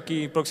te veo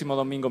aquí el próximo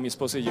domingo, mi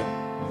esposa y yo.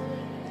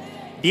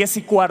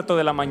 10:15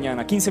 de la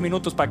mañana, 15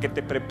 minutos para que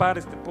te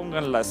prepares, te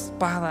pongan la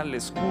espada, el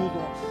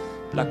escudo,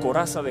 la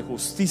coraza de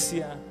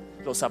justicia,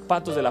 los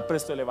zapatos del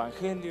apresto del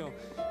evangelio,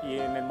 Y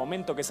en el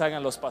momento que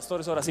salgan los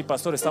pastores, ahora sí,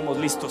 pastor, estamos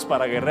listos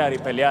para guerrear y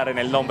pelear en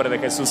el nombre de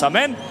Jesús.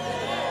 Amén.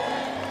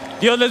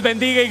 Dios les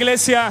bendiga,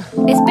 iglesia.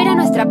 Espera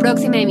nuestra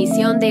próxima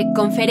emisión de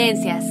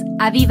Conferencias.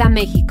 ¡A Viva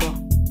México!